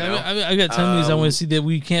up. You know? I got tons of movies I want to see that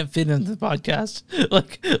we can't fit into the podcast.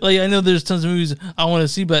 like I know there's tons of movies I want to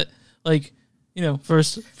see, but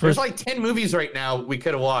first there's like 10 movies right now we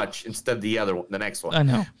could have watched instead of the next one. I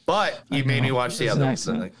know, but you made me watch the other one.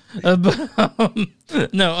 So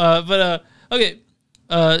okay.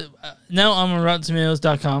 Now I'm on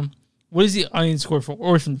RottenTomatoes.com. What is the audience score for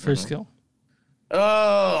Orphan First Kill? Oh,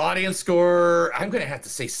 audience score. I'm gonna have to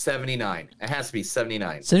say 79. It has to be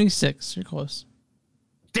 79. 76. You're close.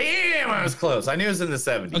 Damn, I was close. I knew it was in the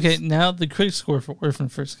 70s. Okay, now the critic score for Orphan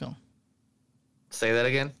First Kill. Say that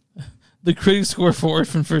again. The critic score for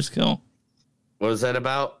Orphan First Kill. What was that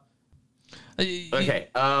about? Okay.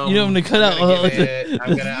 I'm gonna cut out.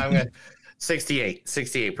 I'm gonna 68%.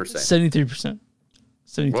 73%.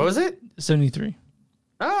 73. What was it? 73.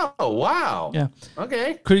 Oh wow. Yeah.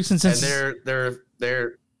 Okay. Critics consensus. And they're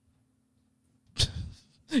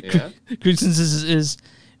yeah. Critics consensus is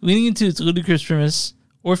leaning into its ludicrous premise.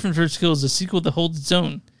 Orphan First Kill is a sequel that holds its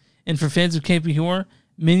own, and for fans of campy horror,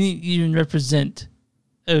 many even represent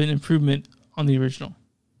an improvement on the original.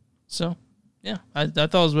 So, yeah, I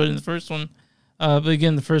thought it was better than the first one. But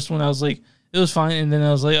again, the first one, I was like, it was fine, and then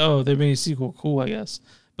I was like, oh, they're making a sequel. Cool, I guess.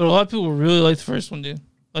 But a lot of people really like the first one, dude.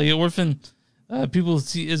 Like, Orphan, people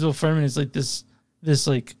see Isabel Fuhrman as like this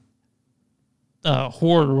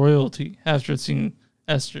horror royalty after seeing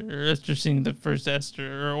Esther, or after seeing the first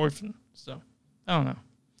Esther or Orphan. So, I don't know.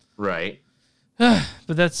 Right.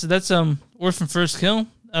 But that's Orphan First Kill.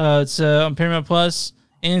 It's on Paramount Plus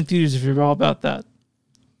and in theaters if you're all about that.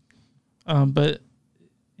 But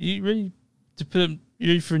you ready to put up? You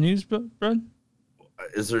ready for news, bro?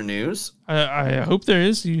 Is there news? I hope there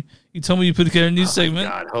is. You told me you put together a news segment.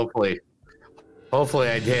 God, hopefully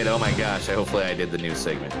I did. Oh my gosh, hopefully I did the news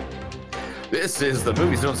segment. This is the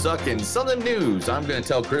Movies Don't Suck in Southern News. I'm going to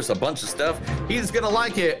tell Chris a bunch of stuff. He's going to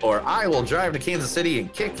like it, or I will drive to Kansas City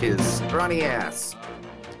and kick his scrawny ass.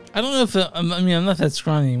 I don't know if I'm not that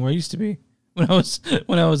scrawny anymore. I used to be when I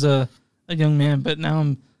was a young man, but now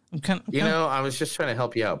I'm kind of. I was just trying to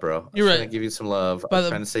help you out, bro. You're right. Trying to give you some love. I'm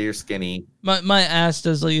trying to say you're skinny. My ass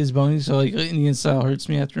does like is bony, so like the inside hurts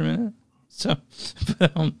me after a minute. So,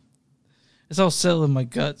 but, it's all settled in my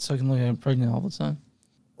gut, so I can look like I'm pregnant all the time.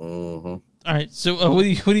 Mm-hmm. All right, so what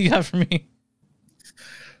do you got for me?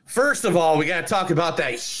 First of all, we got to talk about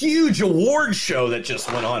that huge award show that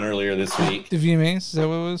just went on earlier this week. The VMAs, is that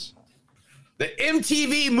what it was? The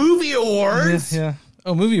MTV Movie Awards. Yeah.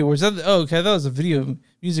 Oh, Movie Awards. Okay, I thought it was a Video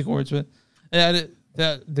Music Awards, but they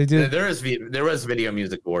did. There was Video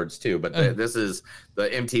Music Awards too, but this is the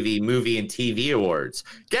MTV Movie and TV Awards.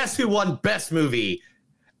 Guess who won Best Movie?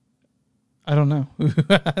 I don't know.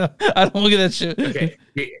 I don't look at that shit. Okay.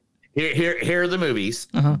 Here are the movies.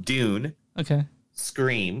 Uh-huh. Dune. Okay.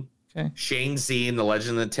 Scream. Okay. Shang-Chi and the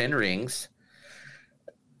Legend of the Ten Rings.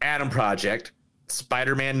 Adam Project.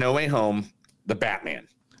 Spider-Man No Way Home. The Batman.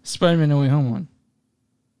 Spider-Man No Way Home won.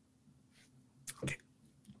 Okay.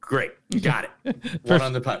 Great. You got it. One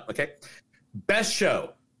on the punt. Okay. Best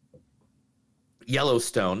show.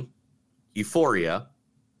 Yellowstone. Euphoria.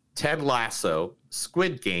 Ted Lasso.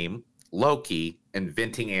 Squid Game. Loki.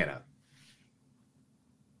 Inventing Anna.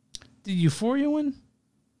 Did Euphoria win?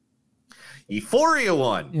 Euphoria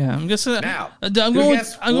won. Yeah, I'm guessing. Now, I'm going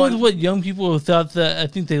with what young people thought that I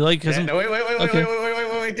think they like. Wait,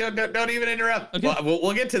 don't even interrupt. Okay.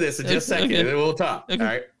 We'll get to this in just a second. Okay. And we'll talk. Okay. All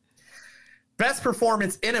right. Best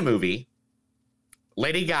performance in a movie: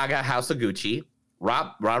 Lady Gaga, House of Gucci;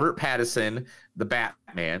 Robert Pattinson, The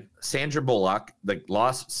Batman; Sandra Bullock, The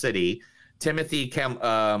Lost City; Timothy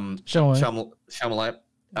Chalamet,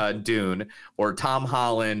 Dune; or Tom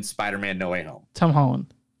Holland, Spider-Man No Way Home. Tom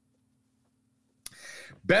Holland.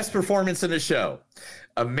 Best performance in a show: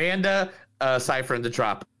 Amanda Seyfried, The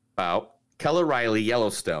Dropout; Keller Riley,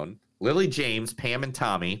 Yellowstone; Lily James, Pam and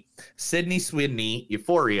Tommy; Sydney Sweeney,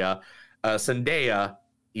 Euphoria; Zendaya,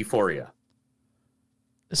 Euphoria.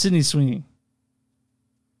 Sydney Sweeney.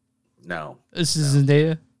 No. This is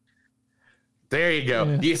Zendaya. There you go.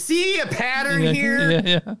 Yeah. Do you see a pattern Yeah, here?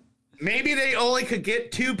 yeah. Maybe they only could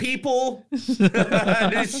get 2 people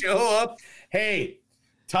to show up. Hey,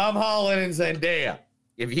 Tom Holland and Zendaya,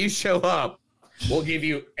 if you show up, we'll give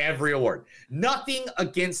you every award. Nothing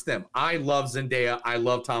against them. I love Zendaya. I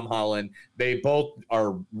love Tom Holland. They both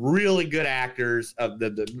are really good actors, of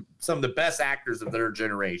some of the best actors of their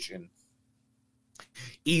generation.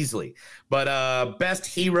 Easily. But best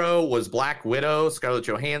hero was Black Widow, Scarlett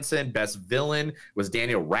Johansson. Best villain was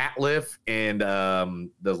Daniel Radcliffe in The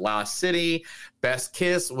Lost City. Best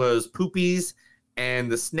kiss was Poopies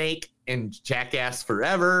and the Snake in Jackass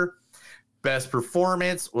Forever. Best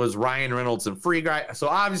performance was Ryan Reynolds in Free Guy. So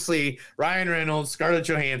obviously Ryan Reynolds, Scarlett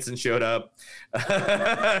Johansson showed up.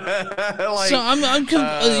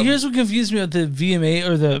 Here's what confused me about the VMA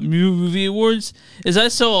or the movie awards is I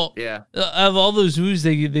saw out of all those movies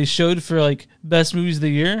they showed for like best movies of the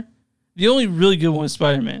year, the only really good one was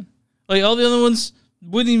Spider-Man. Like all the other ones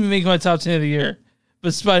wouldn't even make my top 10 of the year,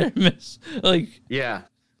 but Spider-Man,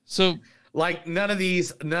 So like none of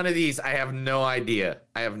these, I have no idea.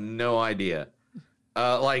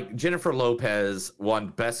 Like Jennifer Lopez won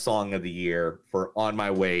Best Song of the Year for On My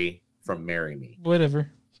Way from Marry Me. Whatever.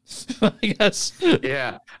 I guess.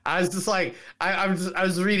 Yeah. I was just like, I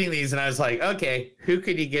was reading these and I was like, okay, who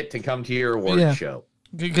could you get to come to your award show?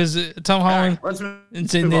 Because Tom Holland and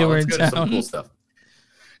Zendaya were in town. Cool stuff.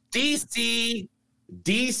 DC,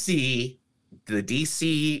 the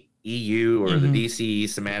DC EU or the DC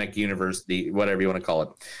Semantic University, whatever you want to call it,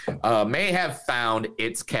 may have found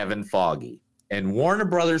its Kevin Feige. And Warner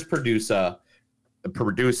Brothers producer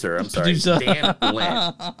producer. I'm sorry, Producer. Dan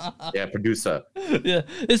Lin. Yeah, producer. Yeah,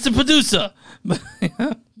 it's the producer.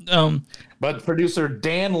 But producer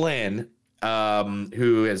Dan Lin,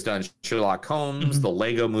 who has done Sherlock Holmes, the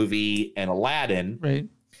Lego Movie, and Aladdin, right?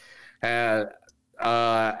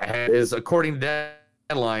 Is, according to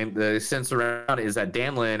Deadline, the sense around is that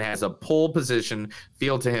Dan Lin has a pole position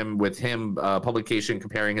feel to him, with him publication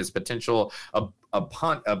comparing his potential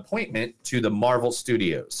appointment to the Marvel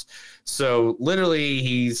Studios. So literally,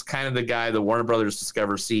 he's kind of the guy the Warner Brothers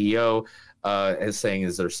Discover CEO is saying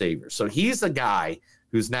is their savior. So he's the guy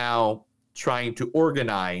who's now trying to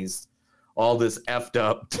organize all this effed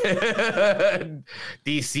up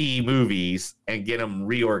DC movies and get them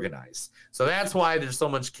reorganized. So that's why there's so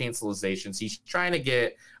much cancelizations. He's trying to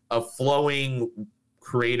get a flowing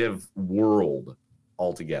creative world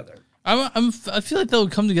altogether. I feel like they'll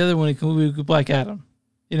come together when it comes to Black Adam.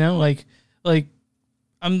 You know, like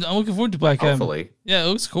I'm looking forward to Black Adam. Hopefully. Yeah, it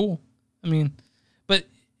looks cool. I mean, but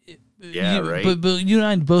yeah, right. But you and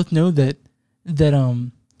I both know that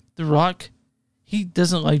The Rock, he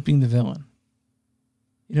doesn't like being the villain.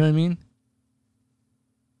 You know what I mean?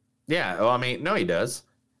 Yeah. Well, I mean, no, he does.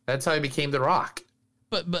 That's how he became The Rock.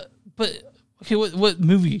 But okay, what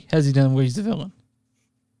movie has he done where he's the villain?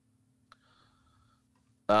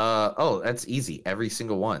 That's easy. Every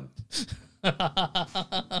single one.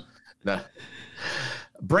 No.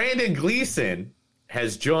 Brandon Gleeson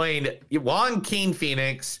has joined Joaquin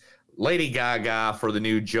Phoenix, Lady Gaga for the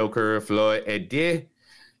new Joker, Floyd Ede.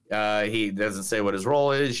 He doesn't say what his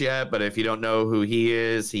role is yet, but if you don't know who he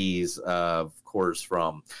is, he's of course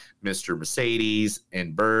from Mr. Mercedes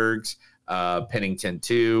and Bergs, Pennington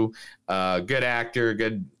 2. Good actor,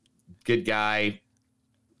 good guy.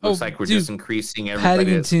 Looks like we're just increasing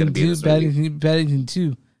everybody that's going to be in this movie. Paddington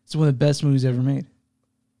 2 is one of the best movies ever made.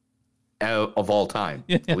 Of all time.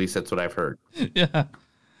 Yeah. At least that's what I've heard. Yeah.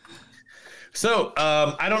 So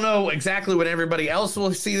I don't know exactly when everybody else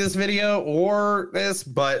will see this video or this,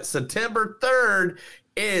 but September 3rd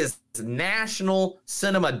is National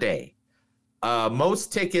Cinema Day.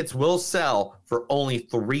 Most tickets will sell for only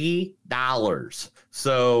 $3.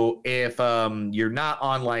 So if you're not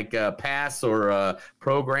on like a pass or a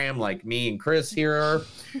program like me and Chris here are,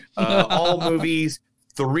 all movies,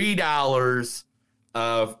 $3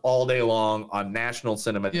 all day long on National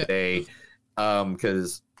Cinema Day.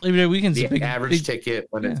 Because Labor Day weekend's the a big average ticket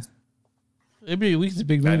when it's Labor Day weekend's a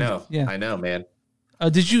big movie. I know. Yeah. I know, man.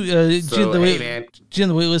 Did you man. did you on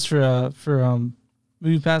the wait list for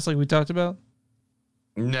Movie Pass like we talked about?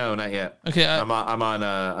 No, not yet. Okay,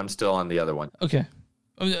 I'm still on the other one. Okay.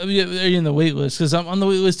 Are you in the wait list? Because I'm on the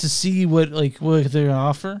wait list to see what they're gonna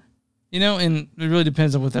offer. You know, and it really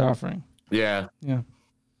depends on what they're offering. Yeah. Yeah.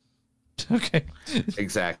 Okay.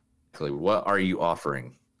 Exactly. What are you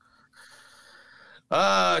offering?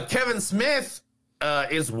 Kevin Smith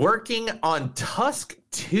is working on Tusk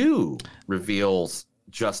 2, reveals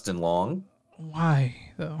Justin Long. Why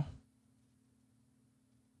though?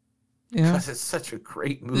 Because it's such a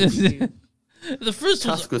great movie. The first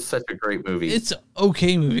Tusk was such a great movie. It's an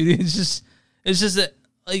okay movie. It's just that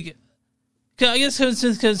I guess Kevin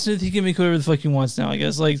Smith, he can make whatever the fuck he wants now. I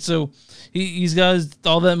guess so he's got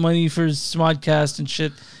all that money for his Smodcast and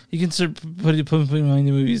shit. He can start putting money in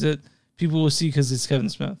the movies that people will see because it's Kevin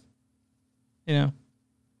Smith. You know,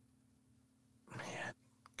 man,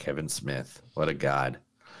 Kevin Smith, what a god.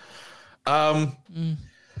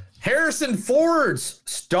 Harrison Ford's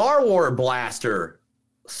Star Wars blaster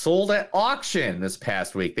sold at auction this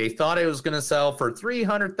past week. They thought it was going to sell for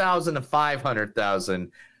 $300,000 to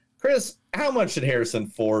 $500,000. Chris, how much did Harrison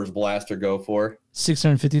Ford's blaster go for?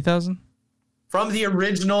 $650,000 from the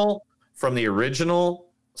original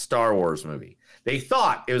Star Wars movie. They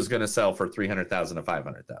thought it was going to sell for $300,000 to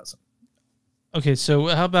 $500,000. Okay, so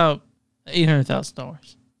how about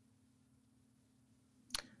 $800,000?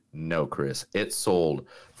 No, Chris. It sold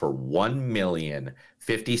for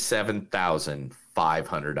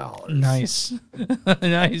 $1,057,500. Nice.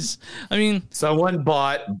 Nice. I mean, someone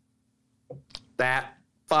bought that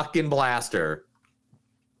fucking blaster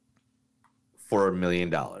for $1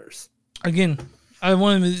 million. Again, I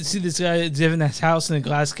wanted to see this guy living in his house in a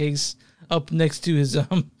glass case up next to his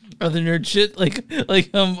other nerd shit. I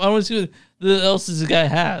want to see what else this guy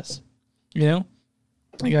has. You know?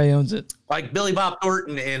 The guy owns it. Like Billy Bob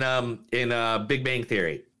Thornton in Big Bang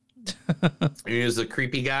Theory. He was a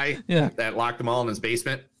creepy guy that locked them all in his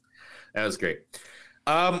basement. That was great.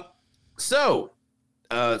 So,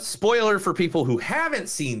 spoiler for people who haven't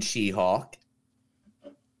seen She-Hulk.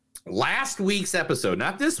 Last week's episode,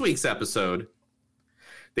 not this week's episode,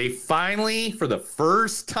 they finally, for the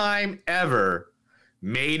first time ever,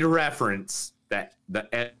 made reference that the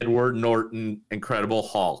Edward Norton Incredible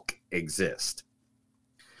Hulk exist.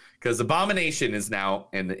 Because Abomination is now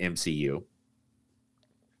in the MCU.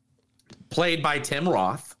 Played by Tim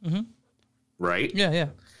Roth. Mm-hmm. Right? Yeah.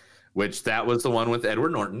 Which that was the one with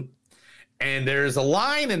Edward Norton. And there's a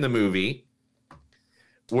line in the movie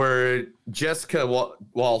where Jessica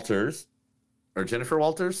Walters, or Jennifer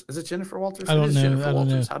Walters? Is it Jennifer Walters? I don't It is know. Jennifer I don't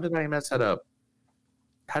Walters. know. How did I mess that up?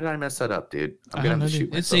 Dude? I'm I gonna don't know, have to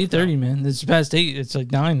shoot dude. It's myself 8:30, man. It's past 8. It's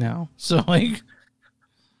like 9 now. So like,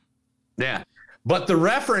 yeah. But the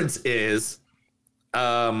reference is,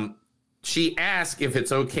 she asked if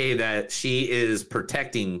it's okay that she is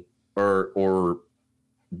protecting or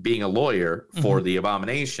being a lawyer for the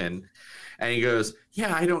Abomination, and he goes,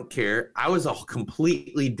 "Yeah, I don't care. I was a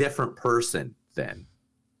completely different person then."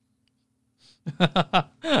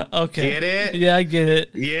 okay. Get it? Yeah, I get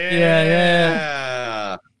it.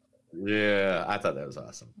 Yeah. Yeah. I thought that was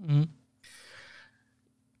awesome. Mm-hmm.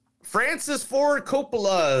 Francis Ford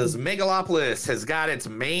Coppola's Megalopolis has got its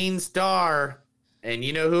main star, and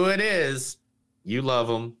you know who it is. You love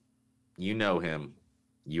him. You know him.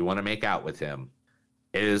 You want to make out with him.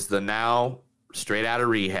 It is the now straight out of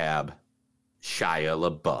rehab, Shia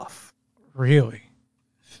LaBeouf. Really?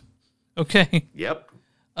 Okay. Yep.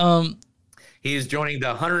 He's joining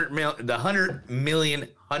the $100 million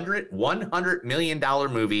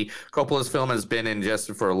movie. Coppola's film has been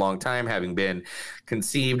ingested for a long time, having been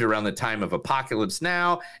conceived around the time of Apocalypse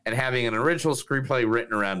Now and having an original screenplay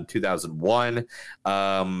written around 2001.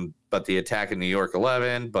 But the attack in New York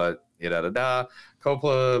 11, but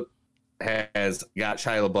Coppola has got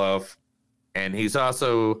Shia LaBeouf, and he's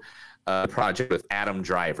also a project with Adam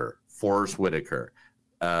Driver, Forrest Whitaker,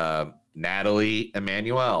 Natalie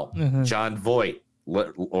Emmanuel, John Voight,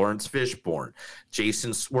 Lawrence Fishburne,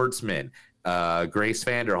 Jason Schwartzman, Grace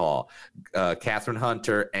Vanderhall, Catherine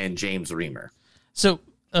Hunter, and James Remar. So,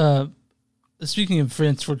 speaking of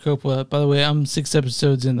Francis Ford Coppola, by the way, I'm 6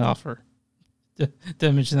 episodes in The Offer. Did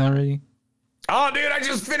I mention that already? Oh, dude, I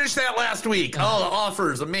just finished that last week. Oh, The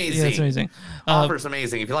Offer is amazing. Yeah, it's amazing. Offer's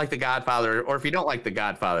amazing. If you like The Godfather, or if you don't like The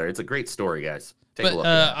Godfather, it's a great story, guys. Take a look.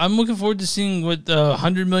 I'm looking forward to seeing what the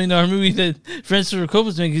 $100 million movie that Francis Ford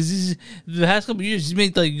Coppola's making. Because the past couple of years, he's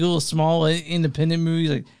made like little small independent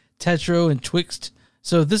movies like Tetro and Twixt.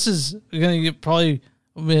 So this is going to get probably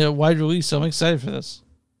a wide release. So I'm excited for this.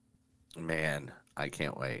 Man, I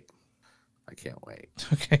can't wait.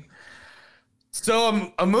 Okay.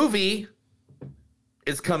 So a movie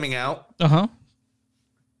is coming out. Uh-huh.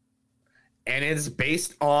 And it's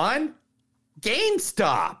based on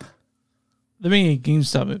GameStop. They're making a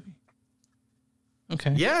GameStop movie.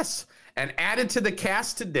 Okay. Yes. And added to the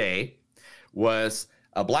cast today was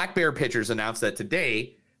Black Bear Pictures announced that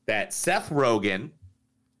today that Seth Rogen,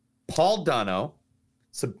 Paul Dano,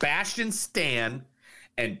 Sebastian Stan,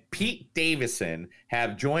 and Pete Davidson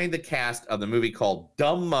have joined the cast of the movie called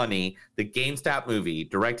Dumb Money, the GameStop movie,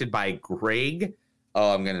 directed by Greg.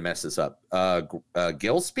 Oh, I'm going to mess this up.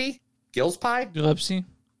 Gillespie? Gillespie,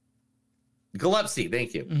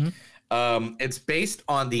 thank you. Mm-hmm. It's based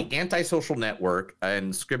on The Antisocial Network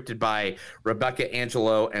and scripted by Rebecca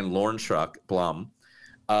Angelo and Lauren Schruck Blum.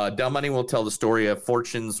 Dumb Money will tell the story of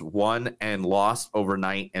fortunes won and lost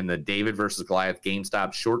overnight in the David versus Goliath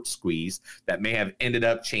GameStop short squeeze that may have ended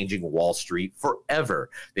up changing Wall Street forever.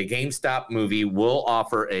 The GameStop movie will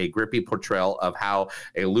offer a grippy portrayal of how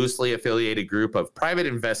a loosely affiliated group of private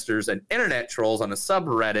investors and internet trolls on a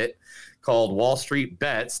subreddit called Wall Street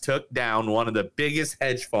Bets took down one of the biggest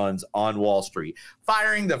hedge funds on Wall Street,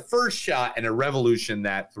 firing the first shot in a revolution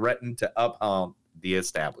that threatened to upend the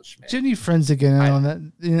establishment. Do you have any friends that get in on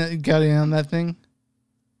that? Got in on that thing?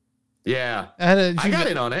 Yeah, I got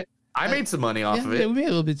in on it. I made some money off of it. Yeah, we made a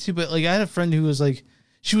little bit too, but like I had a friend who was like,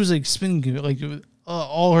 she was like spending like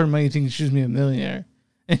all her money thinking she was me a millionaire,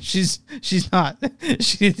 and she's not.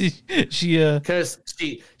 she because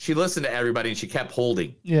she listened to everybody and she kept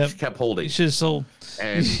holding. Yeah, she kept holding. You should have sold.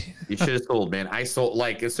 And you should have sold, man. I sold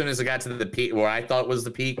like as soon as I got to the peak where I thought was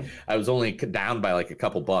the peak. I was only down by like a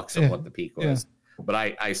couple bucks on what the peak was. Yeah. But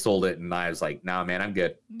I sold it and I was like, nah, man, I'm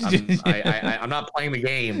good. I'm not playing the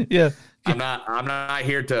game. Yeah. I'm not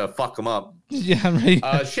here to fuck them up. Yeah, right.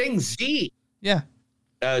 Shang-Chi. Yeah.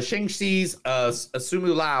 Shang-Chi's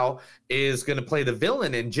Asumu Lau is going to play the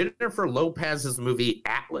villain in Jennifer Lopez's movie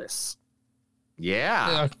Atlas.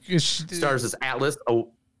 Yeah. Stars as Atlas,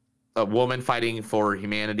 a woman fighting for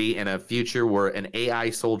humanity in a future where an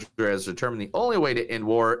AI soldier has determined the only way to end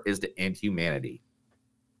war is to end humanity.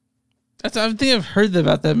 I think I've heard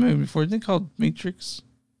about that movie before. Isn't it called Matrix?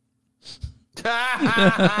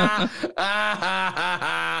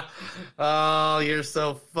 Oh, you're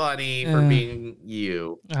so funny for being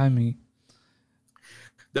you. I mean,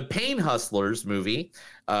 the Pain Hustlers movie,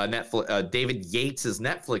 Netflix, David Yates'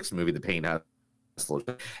 Netflix movie, The Pain Hustlers,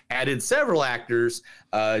 added several actors: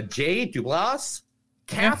 Jay Douglas,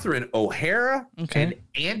 Catherine O'Hara, and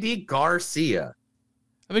Andy Garcia.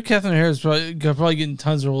 I bet Catherine O'Hara's probably getting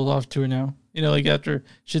tons of rolled off to her now. You know, like after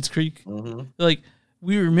Schitt's Creek. Like,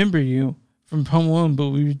 we remember you from Home Alone, but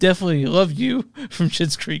we definitely love you from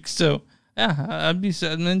Schitt's Creek. So, yeah, I'm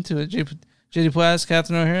into it. J.D. Plass,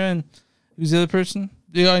 Catherine O'Hara, and who's the other person?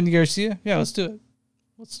 Andy Garcia? Yeah, let's do it.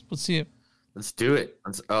 Let's see it. Let's do it.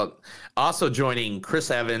 Also joining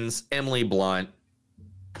Chris Evans, Emily Blunt.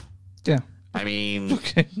 Yeah. I mean,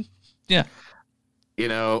 okay. Yeah. You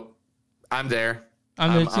know, I'm there.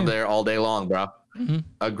 I'm there all day long, bro. Mhm.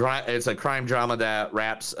 It's a crime drama that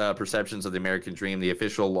wraps perceptions of the American dream. The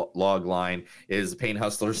official log line is Pain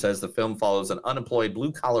Hustler says the film follows an unemployed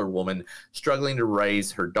blue-collar woman struggling to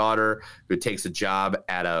raise her daughter who takes a job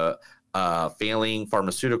at a failing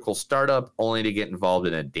pharmaceutical startup only to get involved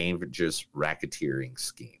in a dangerous racketeering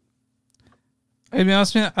scheme. To be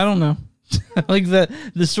honest, man, I don't know. Like the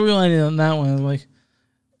storyline on that one, I'm like,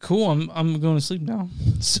 cool. I'm going to sleep now.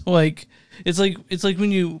 So like, it's like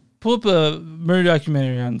when you pull up a murder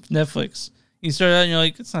documentary on Netflix, you start out and you're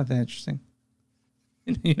like, it's not that interesting.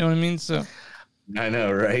 You know what I mean? So I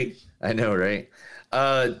know, right?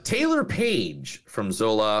 Taylor Page from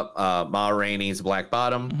Zola, Ma Rainey's Black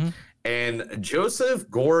Bottom, and Joseph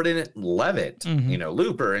Gordon-Levitt, you know,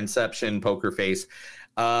 Looper, Inception, Poker Face,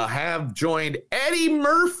 have joined Eddie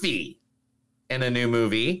Murphy in a new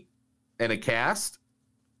movie in a cast.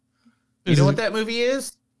 You know what that movie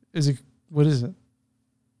is? What is it?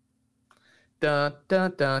 Dun,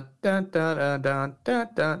 dun, dun, dun, dun, dun, dun,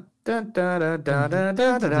 dun, dun, dun, dun, dun,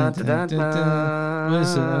 dun, dun, dun. What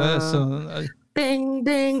is it? Ding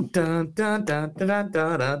ding dun dun dun dun dun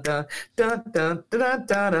dun dun dun dun dun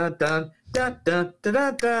dun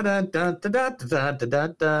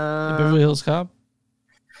dun dun. Beverly Hills Cop.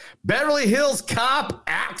 Beverly Hills Cop.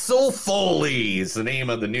 Axel Foley is the name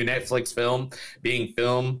of the new Netflix film being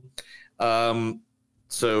filmed.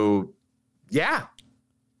 So yeah,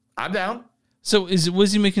 I'm down. So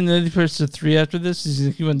was he making the other person 3 after this? Is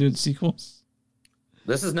he keep on doing sequels?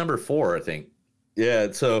 This is number 4, I think.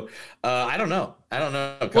 Yeah. So I don't know.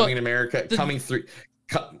 Coming to America, coming 3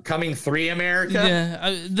 America.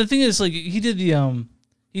 Yeah. The thing is, like, he did the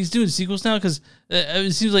he's doing sequels now because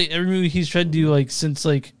it seems like every movie he's tried to do like since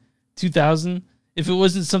like 2000, if it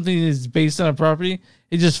wasn't something that's based on a property,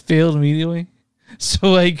 it just failed immediately.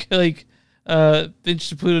 So like Finch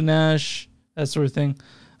to Pluto Nash, that sort of thing.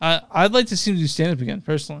 I'd like to see him do stand up again,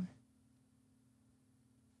 personally.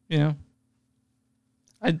 You know,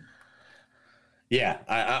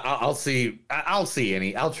 I'll see. I'll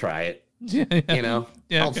try it. Yeah. You know,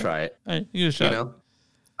 Yeah, I'll try it. All right, you give it a shot. You know,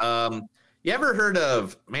 you ever heard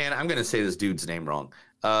of? Man, I'm gonna say this dude's name wrong.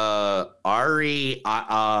 Ari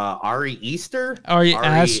Aster. Ari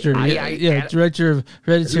Aster, director of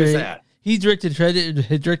Hereditary. Who's that? He directed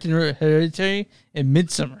Hereditary and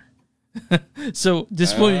Midsummer. So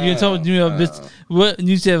disappointment. You're talking to me about what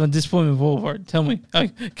news you have on Disappointment Boulevard? Tell me. I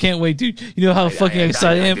can't wait, dude. You know how fucking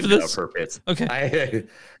excited I am for this. Okay.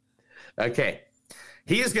 Okay.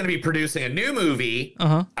 He is going to be producing a new movie,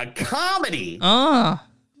 a comedy,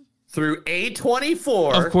 through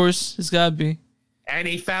A24. Of course, it's got to be. And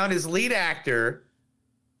he found his lead actor.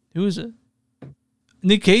 Who is it?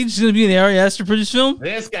 Nick Cage is going to be in the Ari Aster produced film?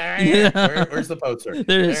 This guy right here. Where's the poster?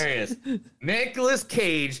 There he is. Nicolas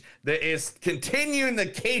Cage that is continuing the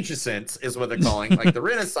Cage-essence, is what they're calling, like the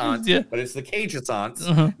Renaissance, but it's the Cage-essence.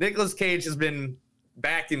 Nicolas Cage has been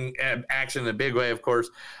back in action in a big way, of course.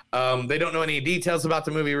 They don't know any details about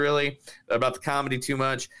the movie, really, about the comedy too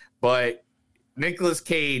much, but Nicolas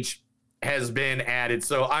Cage has been added.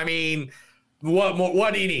 So, I mean,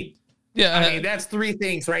 what do you need? Yeah, I mean, that's 3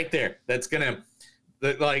 things right there. That's going to...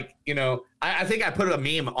 Like, you know, I think I put a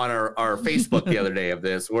meme on our Facebook the other day of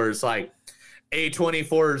this where it's like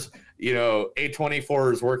A24's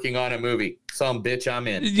working on a movie. Some bitch, I'm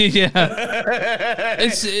in. Yeah.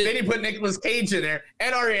 Then you put Nicolas Cage in there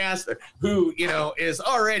and Ari Aster, who, you know, is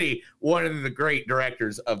already one of the great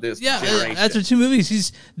directors of this generation. After 2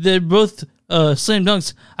 movies, they're both slam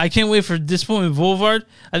dunks. I can't wait for Disappointment Boulevard.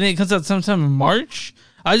 I think it comes out sometime in March.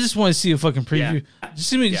 I just want to see a fucking preview. Just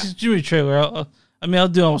give me a trailer. I'll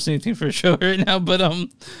do almost anything for a show right now, but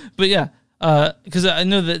yeah, because I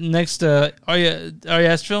know that next Ari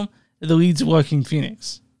Aster film, the lead's Joaquin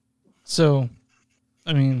Phoenix. So,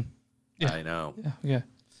 I mean, yeah. I know. Yeah.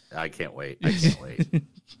 I can't wait.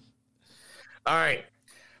 All right.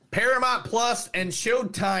 Paramount Plus and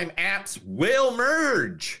Showtime apps will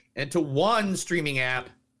merge into one streaming app.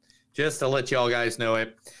 Just to let y'all guys know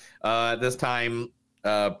it. This time,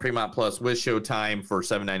 Paramount Plus with Showtime for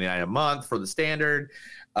 $7.99 a month for the standard.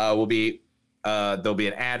 There'll be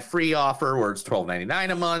an ad-free offer where it's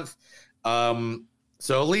 $12.99 a month.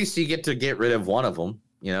 So at least you get rid of one of them,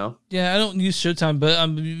 you know? Yeah, I don't use Showtime, but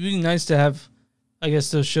it'd be nice to have, I guess,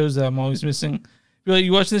 those shows that I'm always missing. You're like,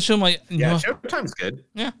 you watching this show? I'm like, yeah, Showtime's good.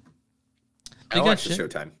 Yeah. I watch the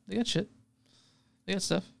Showtime. They got shit. They got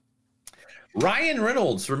stuff. Ryan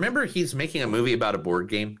Reynolds, remember he's making a movie about a board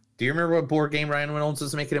game? Do you remember what board game Ryan Reynolds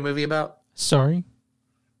is making a movie about? Sorry.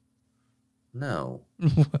 No.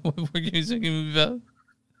 What board game is making a movie about?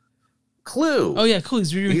 Clue. Oh, yeah, cool.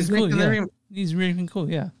 He's really cool. making Yeah. He's really cool,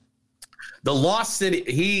 yeah. The Lost City,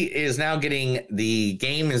 the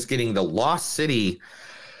game is getting the Lost City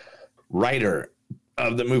writer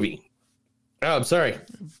of the movie. Oh, I'm sorry.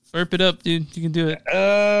 Burp it up, dude. You can do it.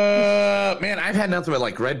 Man, I've had nothing but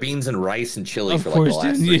like red beans and rice and chili Of for course, like the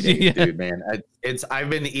last dude. 3 days, Yeah. dude, man. I've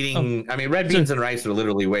been eating, red beans and rice are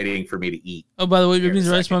literally waiting for me to eat. Oh, by the way, red beans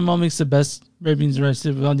and rice. My mom makes the best red beans and rice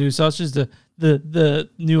with andouille sausage. The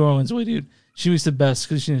New Orleans way, dude. She makes the best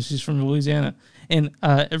because she's from Louisiana, and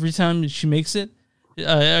every time she makes it,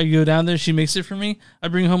 I go down there. She makes it for me. I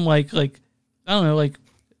bring home like I don't know, like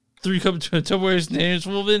 3 cups of Tupperware's containers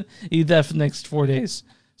full of it. Eat that for the next 4 days.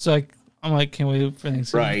 So I'm like, can't wait for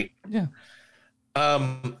Thanksgiving. Right. Yeah.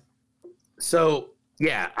 So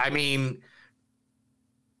yeah, I mean,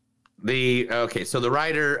 the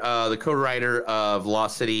writer, the co-writer of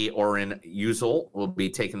Lost City, Oren Uzel, will be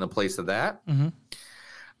taking the place of that. Mm-hmm.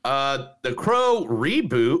 The Crow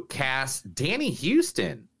reboot cast Danny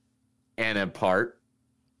Houston, and in part,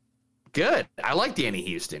 good. I like Danny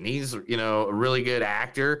Houston. He's, a really good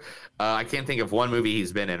actor. I can't think of one movie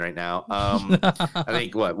he's been in right now. I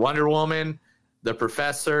think Wonder Woman, The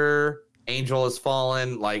Professor, Angel Has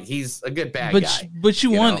Fallen. Like, he's a good bad guy. But what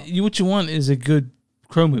you want is a good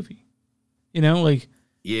Crow movie. Yeah.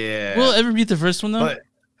 Will it ever beat the first one though? But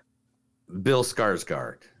Bill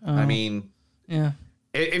Skarsgård. I mean, yeah.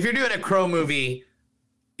 If you're doing a Crow movie,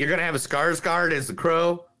 you're gonna have a Skarsgård as the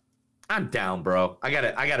Crow. I'm down, bro. I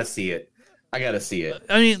gotta see it. I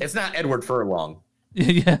mean, it's not Edward Furlong.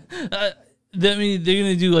 Yeah. They're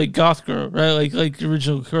gonna do like goth Crow, right? Like the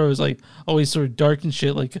original Crow is like always sort of dark and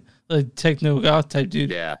shit, like techno goth type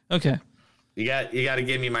dude. Yeah. Okay. You got to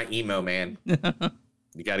give me my emo, man.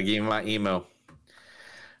 You got to give me my emo.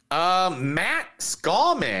 Matt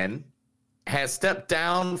Skallman has stepped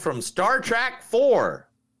down from Star Trek 4,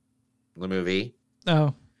 the movie.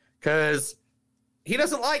 Oh. Because he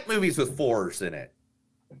doesn't like movies with 4s in it.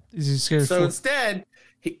 Is he scared? So instead,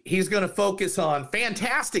 he's going to focus on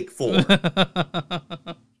Fantastic Four.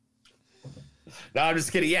 No, I'm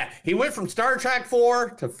just kidding. Yeah, he went from Star Trek 4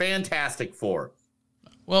 to Fantastic Four.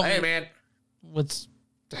 Well, hey, man.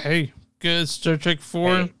 Good Star Trek 4.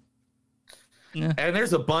 Hey. Yeah. And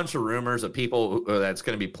there's a bunch of rumors of people that's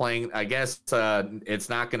going to be playing. I guess it's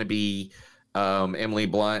not going to be Emily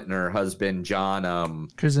Blunt and her husband, John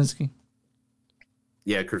Krasinski.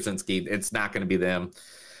 Yeah, Krasinski. It's not going to be them.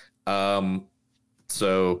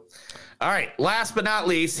 So, all right. Last but not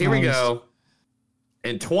least, here we go.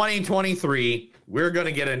 In 2023, we're going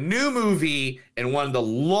to get a new movie in one of the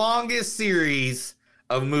longest series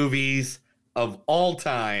of movies of all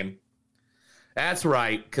time. That's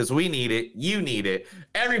right, because we need it. You need it.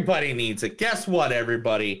 Everybody needs it. Guess what,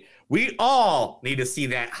 everybody? We all need to see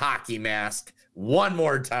that hockey mask one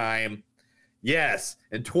more time. Yes,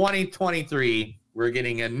 in 2023, we're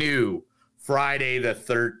getting a new Friday the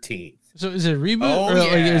 13th. So is it a reboot or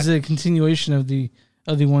is it a continuation of the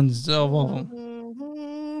ones of all of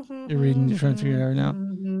them? You're reading, you're trying to figure it out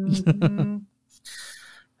now.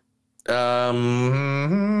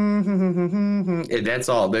 That's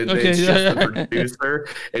all. It's just the producer.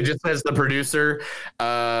 It just says the producer,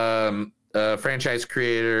 franchise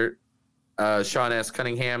creator, Sean S.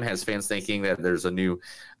 Cunningham has fans thinking that there's a new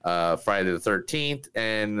Friday the 13th,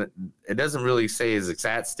 and it doesn't really say his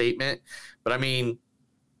exact statement, but I mean,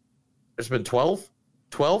 there's been 12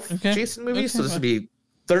 Jason movies, so this would be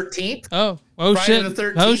 13th. Oh Friday shit! The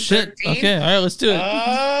 13th, Oh shit! 13th. Okay, all right, let's do it.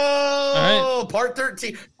 Oh, part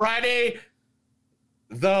 13, Friday,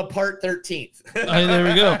 the part 13th. All right, there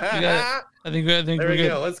we go. We got it. I think there we're we good.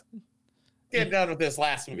 go. Let's get done with this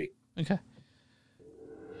last movie. Okay.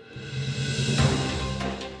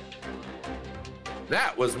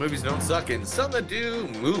 That was Movies Don't Suck and Some That Do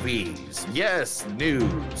Movies. Yes,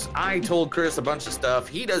 news. I told Chris a bunch of stuff.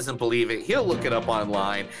 He doesn't believe it. He'll look it up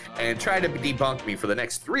online and try to debunk me for the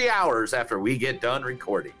next 3 hours after we get done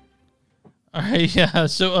recording. All right, yeah.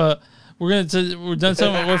 So we're done talking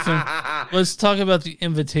about Orphan. Let's talk about The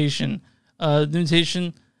Invitation. The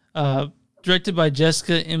Invitation, directed by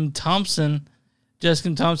Jessica M. Thompson. Jessica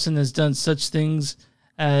M. Thompson has done such things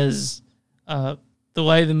as The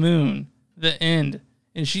Light of the Moon, The End,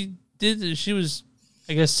 and she was,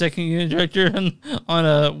 I guess, second unit director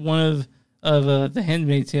on one of The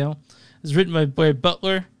Handmaid's Tale. It was written by Blair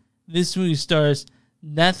Butler. This movie stars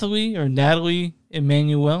Natalie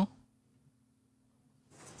Emmanuel.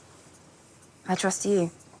 I trust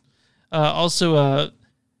you. Also,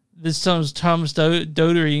 this time's Thomas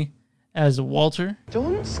Doherty as Walter.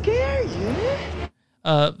 Don't scare you.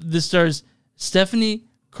 This stars Stephanie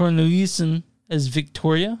Corneliuson as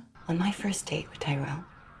Victoria. On my first date with Tyrell,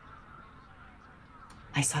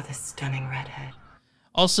 I saw this stunning redhead.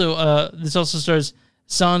 Also, this also stars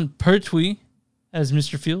San Pertwee as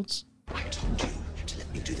Mr. Fields. I told you to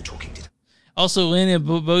let me do the talking. Also, Lana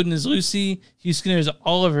Bowden as Lucy, Hugh Skinner as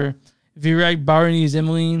Oliver, Virag Bharani as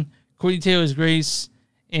Emmeline, Courtney Taylor as Grace,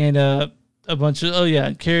 and a bunch of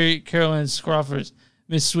Caroline Scroffers,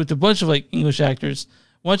 mixed with a bunch of like English actors.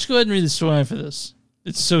 Why don't you go ahead and read the storyline for this?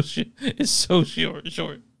 It's so short.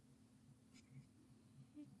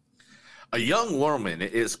 A young woman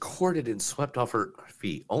is courted and swept off her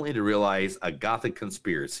feet, only to realize a gothic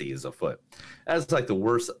conspiracy is afoot. That's like the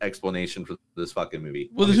worst explanation for this fucking movie.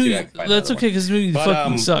 Well, that's okay because this movie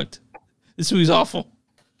fucking sucked. This movie's awful.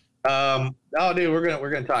 Oh, dude, we're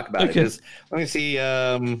gonna talk about it. Just, let me see.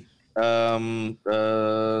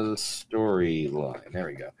 Storyline. There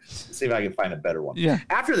we go. Let's see if I can find a better one. Yeah.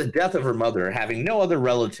 After the death of her mother, having no other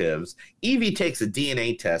relatives, Evie takes a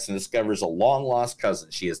DNA test and discovers a long-lost cousin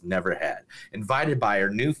she has never had. Invited by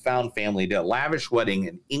her newfound family to a lavish wedding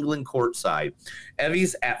in England courtside,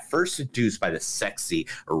 Evie's at first seduced by the sexy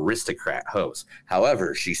aristocrat host.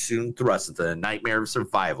 However, she's soon thrust into the nightmare of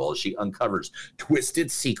survival as she uncovers twisted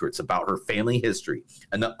secrets about her family history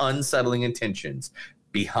and the unsettling intentions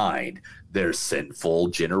behind their sinful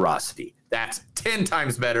generosity. That's 10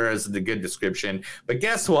 times better as the good description. But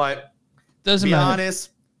guess what? Doesn't be matter. honest,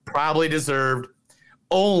 probably deserved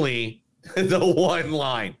only the one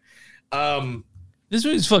line. This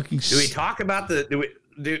movie's fucking. Do we talk about the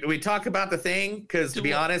do we talk about the thing? Because to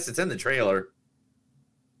be honest, it's in the trailer.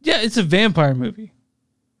 Yeah, it's a vampire movie.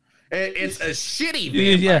 It's a shitty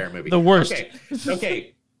vampire movie. The worst.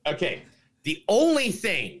 Okay. The only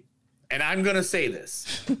thing, and I'm going to say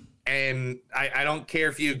this, and I don't care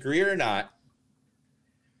if you agree or not,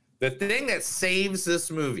 the thing that saves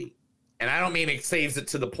this movie, and I don't mean it saves it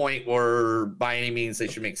to the point where by any means they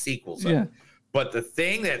should make sequels of it, but the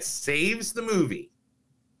thing that saves the movie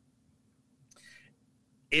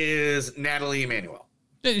is Natalie Emmanuel.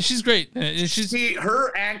 Yeah, she's great.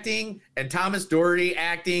 Her acting and Thomas Doherty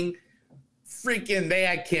acting, freaking, they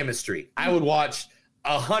had chemistry. I would watch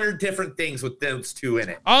 100 different things with those two in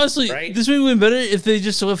it. Honestly, right? This movie would have been better if they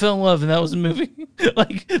just fell in love and that was a movie.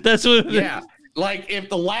 Like, that's what. Yeah. Like, if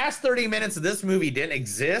the last 30 minutes of this movie didn't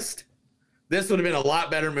exist, this would have been a lot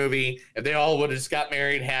better movie. If they all would have just got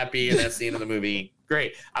married, happy, and that's the end of the movie.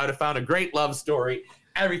 Great. I would have found a great love story.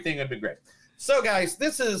 Everything would have been great. So, guys,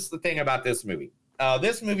 this is the thing about this movie.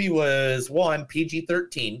 This movie was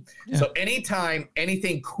PG-13. Yeah. So anytime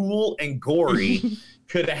anything cool and gory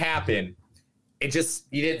could have happened, you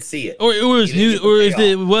didn't see it. Or it was if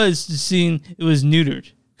it was seen, it was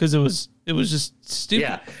neutered because it was just stupid.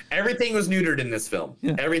 Yeah, everything was neutered in this film.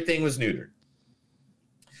 Yeah. Everything was neutered.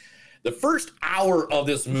 The first hour of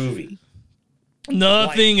this movie,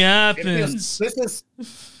 nothing happens. This is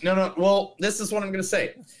Well, this is what I'm going to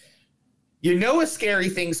say. You know, a scary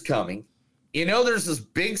thing's coming. You know, there's this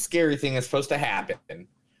big scary thing that's supposed to happen,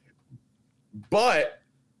 but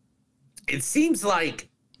it seems like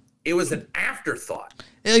it was an afterthought.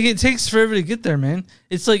 Like, it takes forever to get there, man.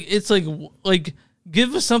 It's like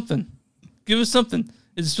give us something. Give us something.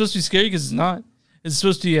 It's supposed to be scary because it's not. It's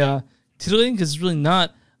supposed to be titillating because it's really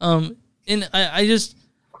not. And I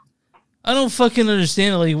don't fucking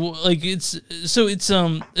understand it. Like it's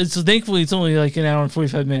thankfully it's only like an hour and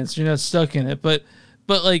 45 minutes. You're not stuck in it. But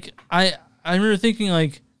like I remember thinking,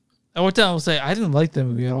 like, I walked out and was like, I didn't like that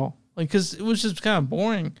movie at all. Like, because it was just kind of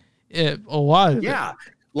boring. A lot of it.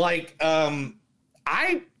 Like,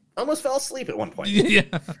 I almost fell asleep at one point. Yeah.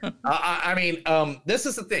 I mean, this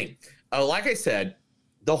is the thing. Like I said,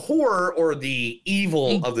 the horror or the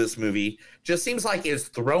evil of this movie just seems like it's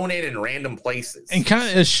thrown in random places. And kind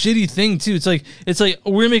of a shitty thing, too. It's like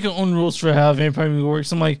we're making our own rules for how vampire movie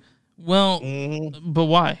works. I'm like, well, but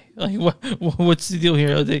why? Like, what's the deal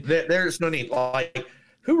here? There's no need. Like,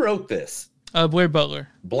 who wrote this? Blair Butler.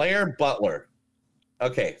 Blair Butler.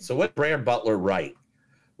 Okay, so what did Blair Butler write?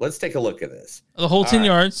 let's take a look at this. The whole All 10 right.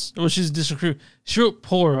 yards, which is District Crew. She wrote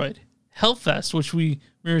Polaroid. Hellfest, which we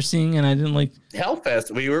were seeing, and I didn't like.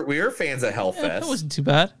 Hellfest. We were fans of Hellfest. Yeah, that wasn't too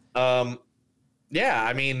bad. Yeah,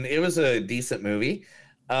 I mean, it was a decent movie.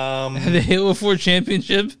 The Halo 4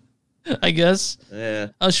 Championship, I guess. Yeah.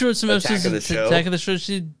 She wrote some episodes of the of Show. Attack of the Show.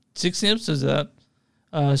 She did 16 episodes of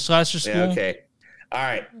that. Slasher School. Yeah, okay. All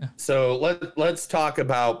right. So let's talk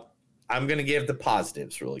about. I'm going to give the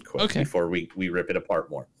positives really quick before we rip it apart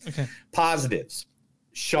more. Okay. Positives.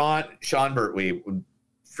 Sean Pertwee,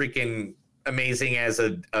 freaking amazing as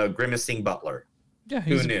a grimacing butler. Yeah,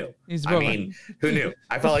 who knew? He's I mean, who knew?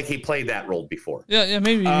 I felt like he played that role before. Yeah,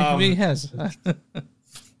 maybe he has.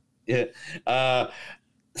 Yeah.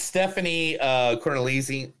 Stephanie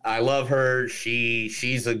Cornelisi, I love her.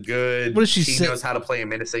 She's a good. What is she? She knows how to play a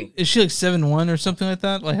menacing. Is she like 7'1" or something like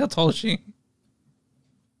that? Like how tall is she?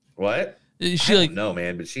 What? Is she I like? don't know,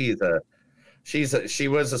 man, but she was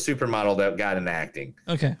a supermodel that got into acting.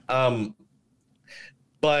 Okay.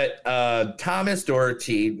 But Thomas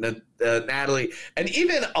Doherty, Natalie, and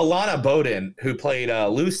even Alana Bowden, who played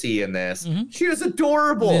Lucy in this, she was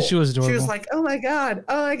adorable. Yeah, she was adorable. She was like, "Oh my god,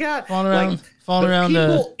 oh my god!" Falling around.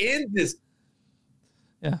 People in this,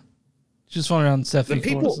 yeah, just falling around Stephanie. the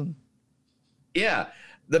people, yeah,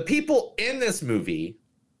 the people in this movie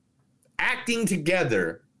acting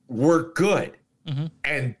together were good,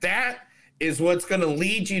 and that is what's going to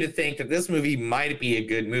lead you to think that this movie might be a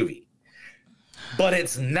good movie. But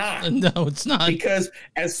it's not. No, it's not. Because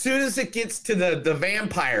as soon as it gets to the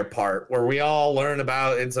vampire part where we all learn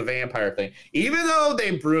about it's a vampire thing, even though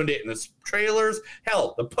they ruined it in the trailers,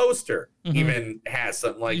 hell, the poster even has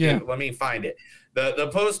something like it. Let me find it. The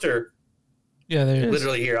poster. Yeah, there it is.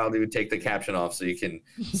 Literally here, I'll take the caption off so you can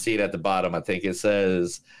see it at the bottom. I think it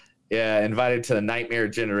says, invited to the Nightmare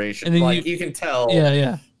Generation. Like you can tell.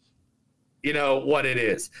 Yeah. You know what it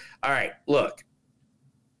is. All right, look.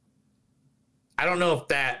 I don't know if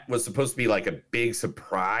that was supposed to be like a big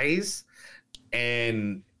surprise,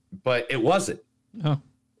 but it wasn't. No.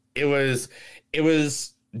 It was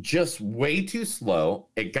just way too slow.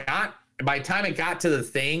 By the time it got to the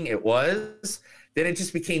thing then it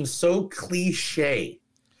just became so cliche.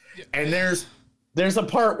 And there's a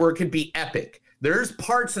part where it could be epic. There's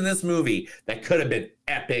parts in this movie that could have been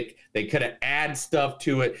epic. They could have added stuff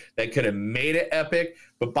to it that could have made it epic.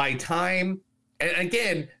 But by time, and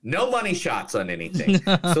again, no money shots on anything.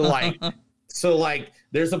 So like,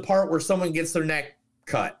 there's a part where someone gets their neck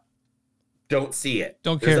cut. Don't see it.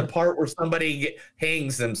 Don't care. There's a part where somebody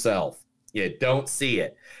hangs themselves. You don't see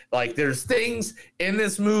it. Like, there's things in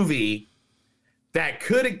this movie that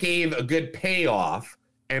could have gave a good payoff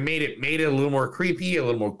and made it a little more creepy, a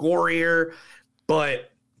little more gorier.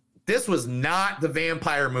 But this was not the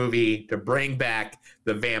vampire movie to bring back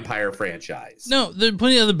the vampire franchise. No, there are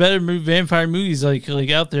plenty of other better vampire movies like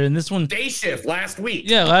out there, and this one. Day Shift last week.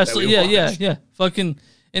 Yeah, yeah. Fucking,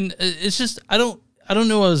 and it's just I don't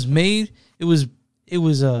know what was made. It was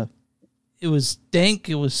dank.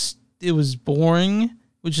 It was boring,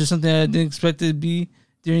 which is something I didn't expect it to be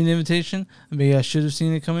during the invitation. Maybe I should have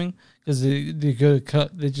seen it coming because they go to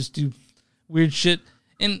cut. They just do weird shit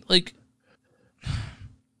and like.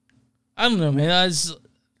 I don't know, man.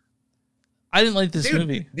 I didn't like this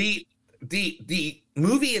movie. The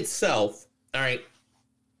movie itself, all right.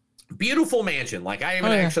 Beautiful mansion. Like I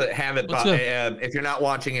even actually have it. If you're not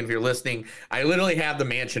watching and if you're listening, I literally have the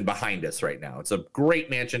mansion behind us right now. It's a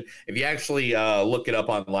great mansion. If you actually look it up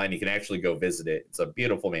online, you can actually go visit it. It's a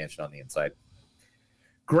beautiful mansion on the inside.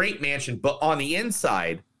 Great mansion, but on the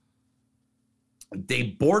inside,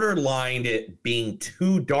 they borderlined it being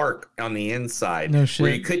too dark on the inside. No shit.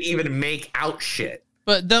 Where you couldn't even make out shit.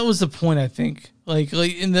 But that was the point, I think. Like,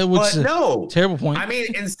 and that was no terrible point. I mean,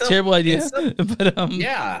 terrible idea. But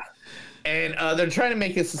yeah, and they're trying to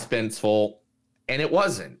make it suspenseful, and it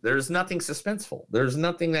wasn't. There's nothing suspenseful. There's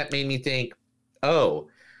nothing that made me think, oh,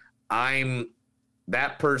 I'm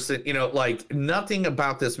that person. You know, like nothing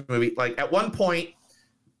about this movie. Like at one point,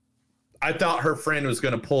 I thought her friend was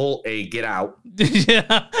going to pull a Get Out.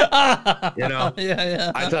 Yeah. You know?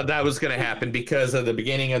 Yeah. I thought that was going to happen because of the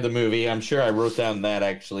beginning of the movie. I'm sure I wrote down that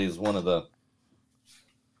actually as one of the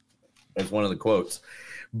quotes.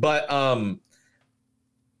 But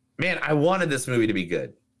man, I wanted this movie to be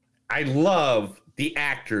good. I love the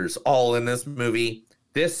actors all in this movie.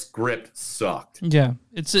 This script sucked. Yeah.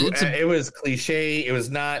 It was cliche. It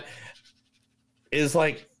was not. It's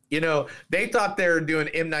like they thought they were doing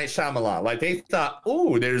M. Night Shyamalan. Like they thought,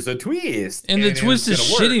 oh, there's a twist. And the twist is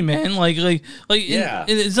shitty, man. Like, yeah. and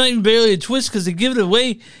it's not even barely a twist because they give it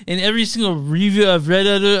away in every single review I've read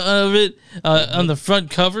of it on the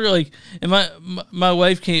front cover. Like, and my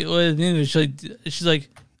wife came at the end of it, she's like,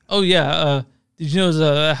 oh yeah, did you know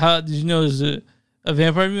it was a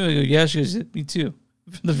vampire movie? I go, yeah. She goes, me too.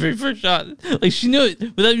 From the very first shot, like she knew it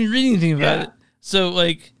without even reading anything about it. So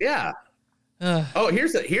like, yeah.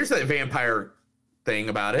 Here's a vampire thing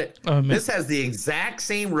about it. This has the exact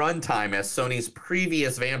same runtime as Sony's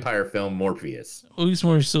previous vampire film, Morpheus. At least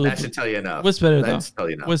more still. That should tell you enough. What's better That though? should tell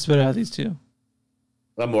you enough. What's better out of these two?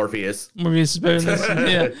 Morpheus. Morpheus is better than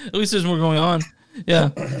this. Yeah. At least there's more going on. Yeah.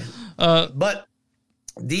 But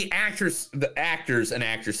the actors and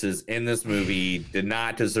actresses in this movie did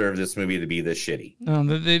not deserve this movie to be this shitty. No,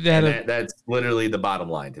 they had that's literally the bottom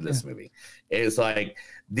line to this movie. It's like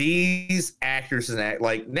these actors and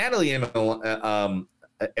like Natalie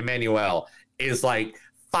Emmanuel is like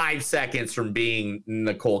 5 seconds from being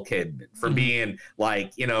Nicole Kidman, from being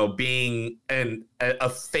like, being a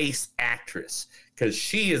face actress, because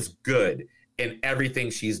she is good in everything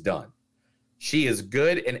she's done. She is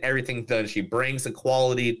good in everything done. She brings a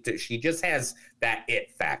quality she just has that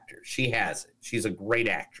it factor. She has it. She's a great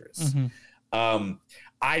actress.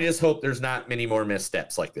 I just hope there's not many more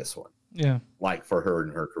missteps like this one. Yeah. Like for her in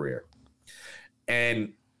her career.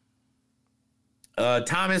 And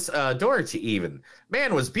Thomas Doherty even,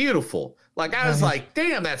 man, was beautiful. Like I was like,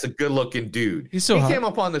 damn, that's a good looking dude. He's so hot. He came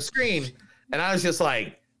up on the screen and I was just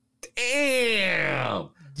like, damn.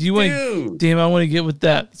 Do you want? Damn, I want to get with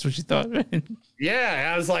that. That's what you thought, right?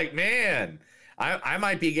 Yeah, I was like, man, I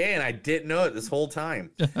might be gay, and I didn't know it this whole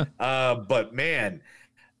time. But man,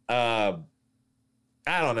 I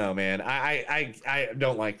don't know, man. I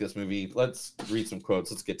don't like this movie. Let's read some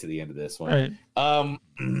quotes. Let's get to the end of this one.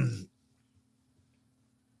 Right.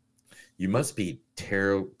 You must be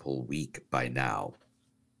terrible weak by now.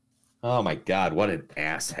 Oh my God, what an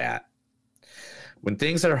asshat. When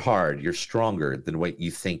things are hard, you're stronger than what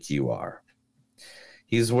you think you are.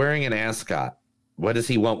 He's wearing an ascot. What does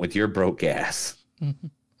he want with your broke ass?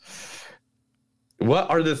 What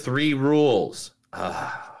are the 3 rules?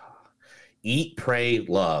 Eat, pray,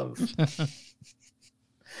 love.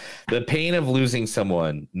 The pain of losing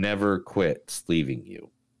someone never quits leaving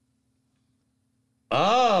you.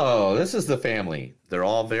 Oh, this is the family. They're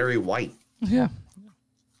all very white. Yeah.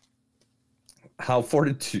 How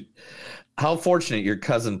fortunate your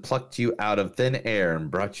cousin plucked you out of thin air and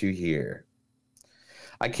brought you here.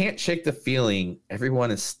 I can't shake the feeling everyone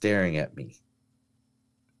is staring at me.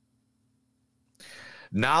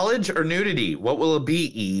 Knowledge or nudity? What will it be,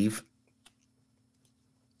 Eve?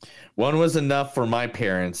 One was enough for my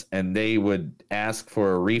parents, and they would ask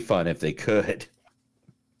for a refund if they could.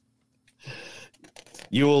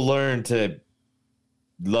 You will learn to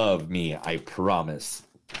love me, I promise.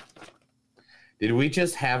 Did we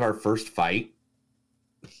just have our first fight?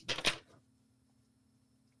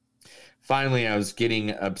 Finally, I was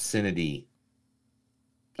getting obscenity.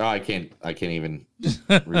 Oh, I can't even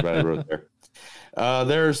read what I wrote there.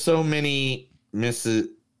 There are so many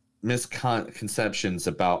misconceptions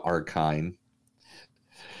about our kind.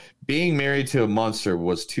 Being married to a monster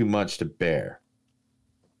was too much to bear.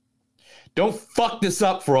 Don't fuck this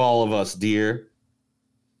up for all of us, dear.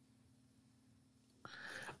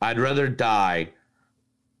 I'd rather die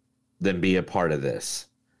than be a part of this.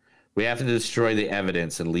 We have to destroy the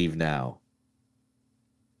evidence and leave now.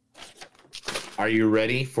 Are you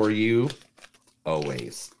ready for you?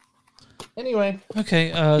 Always. Anyway.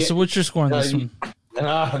 Okay, so what's your score on this one?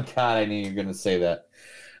 Oh, God, I knew you were going to say that.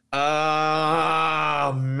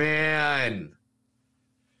 Oh, man.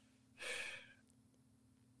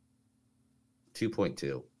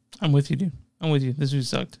 2.2. I'm with you, dude. I'm with you. This movie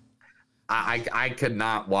sucked. I could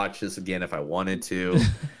not watch this again if I wanted to.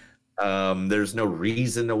 There's no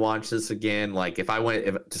reason to watch this again. Like if I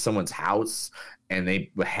went to someone's house and they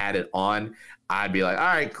had it on, I'd be like, all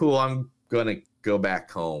right, cool. I'm going to go back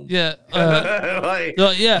home. Yeah.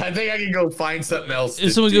 Yeah. I think I can go find something else.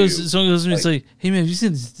 If someone goes to me and say, hey man, have you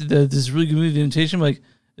seen this really good movie, The Invitation? I'm like,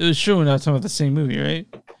 it was sure we're not talking about the same movie, right?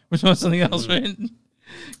 We're talking about something else, right?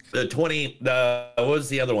 What was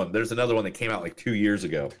the other one? There's another one that came out like 2 years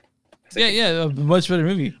ago. Yeah, a much better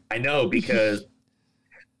movie. I know because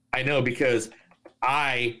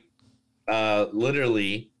I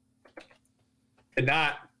literally did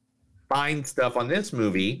not find stuff on this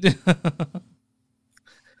movie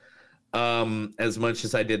as much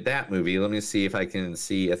as I did that movie. Let me see if I can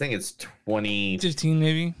see. I think it's 2015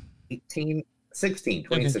 maybe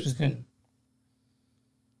 2016.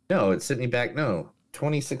 No, it's Sydney back. No,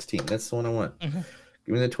 2016. That's the one I want. Okay.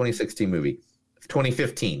 Give me the 2016 movie.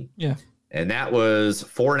 2015. Yeah. And that was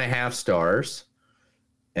 4.5 stars.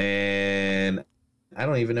 And I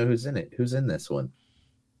don't even know who's in it. Who's in this one?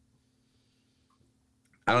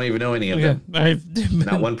 I don't even know any of them.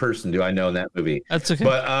 Not one person do I know in that movie. That's okay.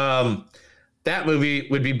 But that movie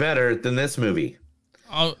would be better than this movie.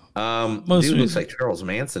 Most dude looks like Charles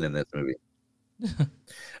Manson in this movie.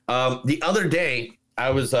 The other day,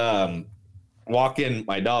 I was walking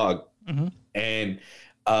my dog, and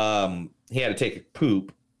he had to take a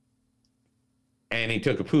poop. And he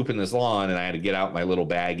took a poop in this lawn, and I had to get out my little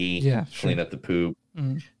baggie, clean up the poop,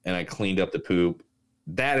 and I cleaned up the poop.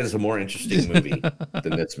 That is a more interesting movie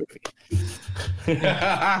than this movie.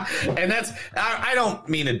 And that's, I don't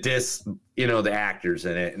mean to diss, the actors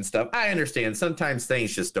in it and stuff. I understand sometimes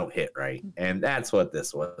things just don't hit right. And that's what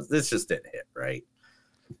this was. This just didn't hit right.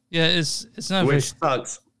 Yeah, it's not Which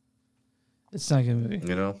sucks. It's not a good movie.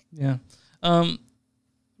 Yeah.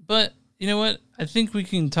 But you know what? I think we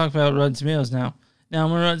can talk about Rotten Tomatoes now. Now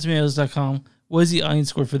I'm on RottenTomatoes.com. What is the audience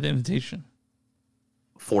score for The Invitation?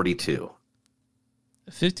 42.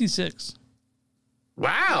 56.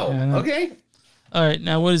 Wow. Yeah, okay. All right.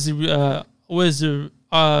 Now what is the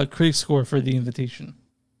critic score for The Invitation?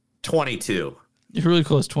 22. You're really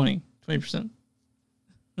close. 20%.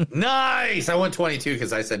 Nice. I went 22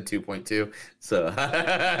 because I said 2.2. So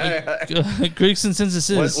critics' consensus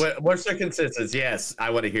is what's the consensus? Yes, I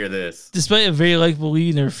want to hear this. Despite a very likable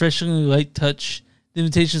lead and a refreshingly light touch, The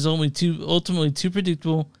Invitation is ultimately too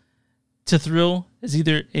predictable to thrill as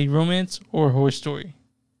either a romance or a horror story.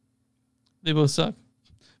 They both suck.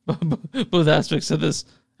 Both aspects of this.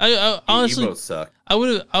 I honestly, you both suck. I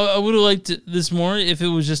would have liked this more if it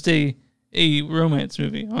was just a romance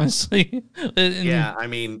movie, honestly. Yeah, I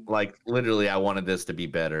mean, like, literally, I wanted this to be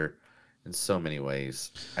better in so many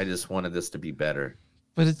ways. I just wanted this to be better.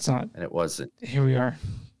 But it's not. And it wasn't. Here we are.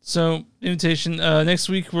 So, Invitation. Next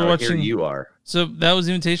week, we're watching... Here you are. So, that was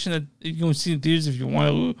the Invitation that you can see in theaters if you want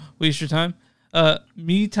to waste your time.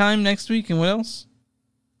 Me Time next week, and what else?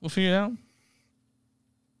 We'll figure it out.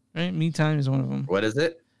 Right? Me Time is one of them. What is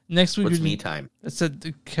it? Next week... What's Me Time? That's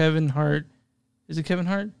Kevin Hart. Is it Kevin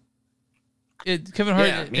Hart? Kevin Hart.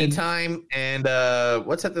 Yeah, Me Time, and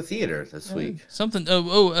what's at the theater this week? Something.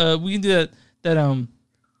 We can do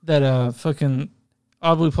that fucking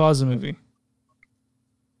Aubrey Plaza movie.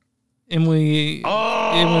 Emily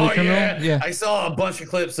the Criminal. Yeah. I saw a bunch of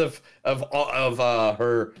clips of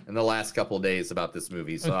her in the last couple of days about this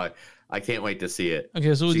movie, so I can't wait to see it.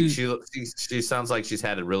 Okay, so she sounds like she's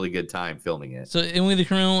had a really good time filming it. So Emily the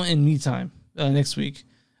Criminal and Me Time next week,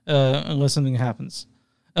 unless something happens.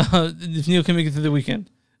 If Neil can make it through the weekend,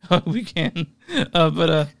 we can.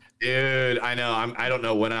 Dude, I know. I don't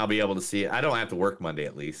know when I'll be able to see it. I don't have to work Monday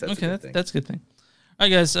at least. That's okay. A good thing. That's a good thing. All right,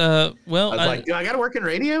 guys. Well, I was like, do I got to work in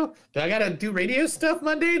radio? Do I got to do radio stuff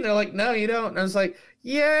Monday? And they're like, no, you don't. And I was like,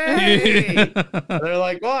 yay! They're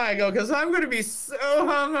like, why? I go, because I'm going to be so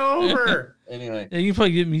hungover. Anyway, yeah, you can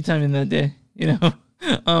probably get Me Time in that day, yeah,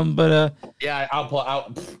 I'll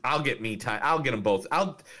get Me Time. I'll get them both.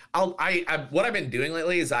 What I've been doing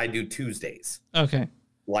lately is I do Tuesdays. Okay.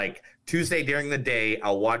 Like Tuesday during the day,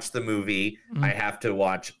 I'll watch the movie. I have to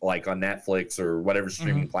watch like on Netflix or whatever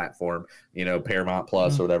streaming platform, Paramount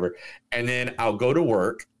Plus or whatever. And then I'll go to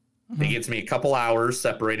work. It gets me a couple hours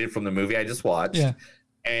separated from the movie I just watched. Yeah.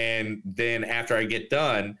 And then after I get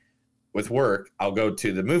done with work, I'll go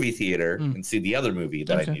to the movie theater and see the other movie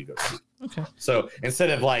that I need to go see. Okay. So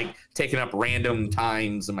instead of like taking up random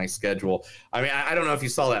times in my schedule, I mean, I don't know if you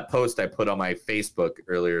saw that post I put on my Facebook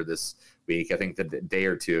earlier this week, I think the day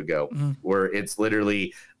or two ago, where it's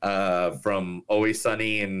literally from Always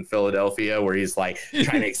Sunny in Philadelphia, where he's like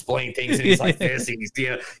trying to explain things and he's like this, and he's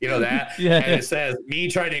that, and it says me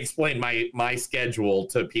trying to explain my schedule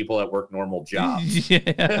to people that work normal jobs. Yeah,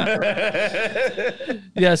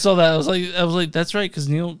 I saw that. I was like, that's right, because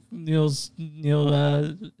Neil is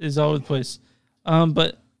all over the place.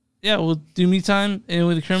 But yeah, we'll do Me Time and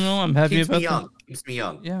with the Criminal. I'm happy Keeps about me young. that. Keeps me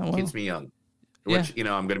young. Yeah, well, keeps me young. Which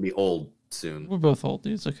I'm going to be old soon. We're both old,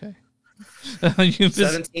 dude. It's okay.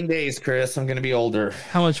 17 days, Chris. I'm going to be older.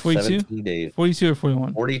 How much? 42? 17 days. 42 or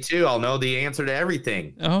 41? 42. I'll know the answer to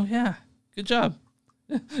everything. Oh, yeah. Good job.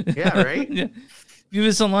 Yeah, right? Yeah. Give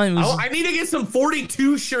us online. I need to get some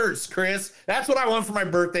 42 shirts, Chris. That's what I want for my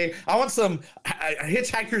birthday. I want some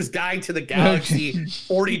Hitchhiker's Guide to the Galaxy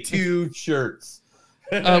 42 shirts.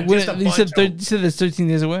 You said that's 13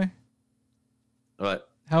 days away? What?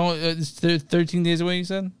 How? It's 13 days away, you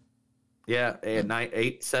said? Yeah,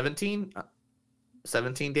 17?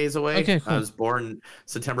 17 days away. Okay, cool. I was born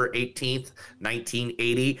September 18th,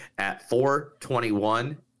 1980 at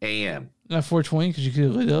 4:21 a.m. Not 4:20 because you could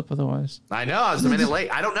have lit up otherwise. I know. I was a minute late.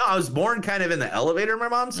 I don't know. I was born kind of in the elevator, my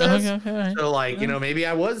mom says. Okay, all right. So, like, maybe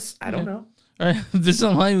I was. I don't know. All right. This is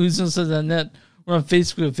online, MoviesOnSuck.net. We're on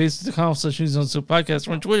Facebook, facebook.com/MoviesOnSuck Podcast.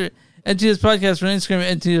 We're on Twitter, NTS Podcast. We're on Instagram,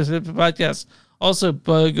 NTS Podcast. Also,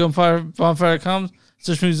 go on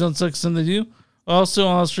bonfire.com/MoviesOnSuck, something to do. Also,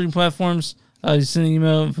 on all streaming platforms, you send an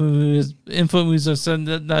email,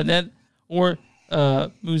 info@moviesonsuck.net or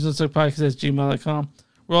moviesonsuckpodcast@gmail.com.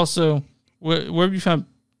 We're also, wherever you find,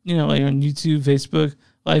 like on YouTube, Facebook,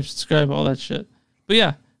 like, subscribe, all that shit. But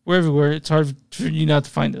yeah, we're everywhere. It's hard for you not to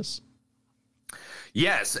find us.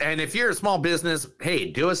 Yes, and if you're a small business, hey,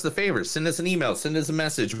 do us the favor. Send us an email. Send us a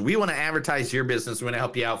message. We want to advertise your business. We want to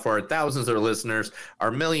help you out for our thousands of listeners, our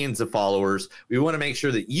millions of followers. We want to make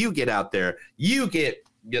sure that you get out there. You get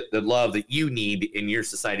the love that you need in your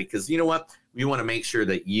society, because you know what? We want to make sure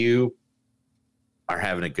that you are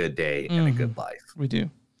having a good day and a good life. We do.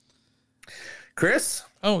 Chris?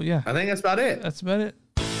 Oh, yeah. I think that's about it. That's about it.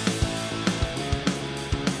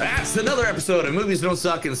 That's another episode of Movies Don't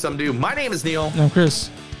Suck and Some Do. My name is Neil. I'm Chris.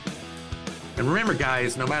 And remember,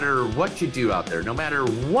 guys, no matter what you do out there, no matter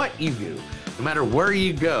what you do, no matter where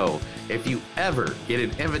you go, if you ever get an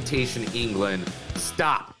invitation to England,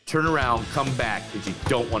 stop, turn around, come back, because you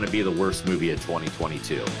don't want to be the worst movie of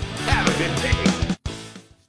 2022. Have a good day.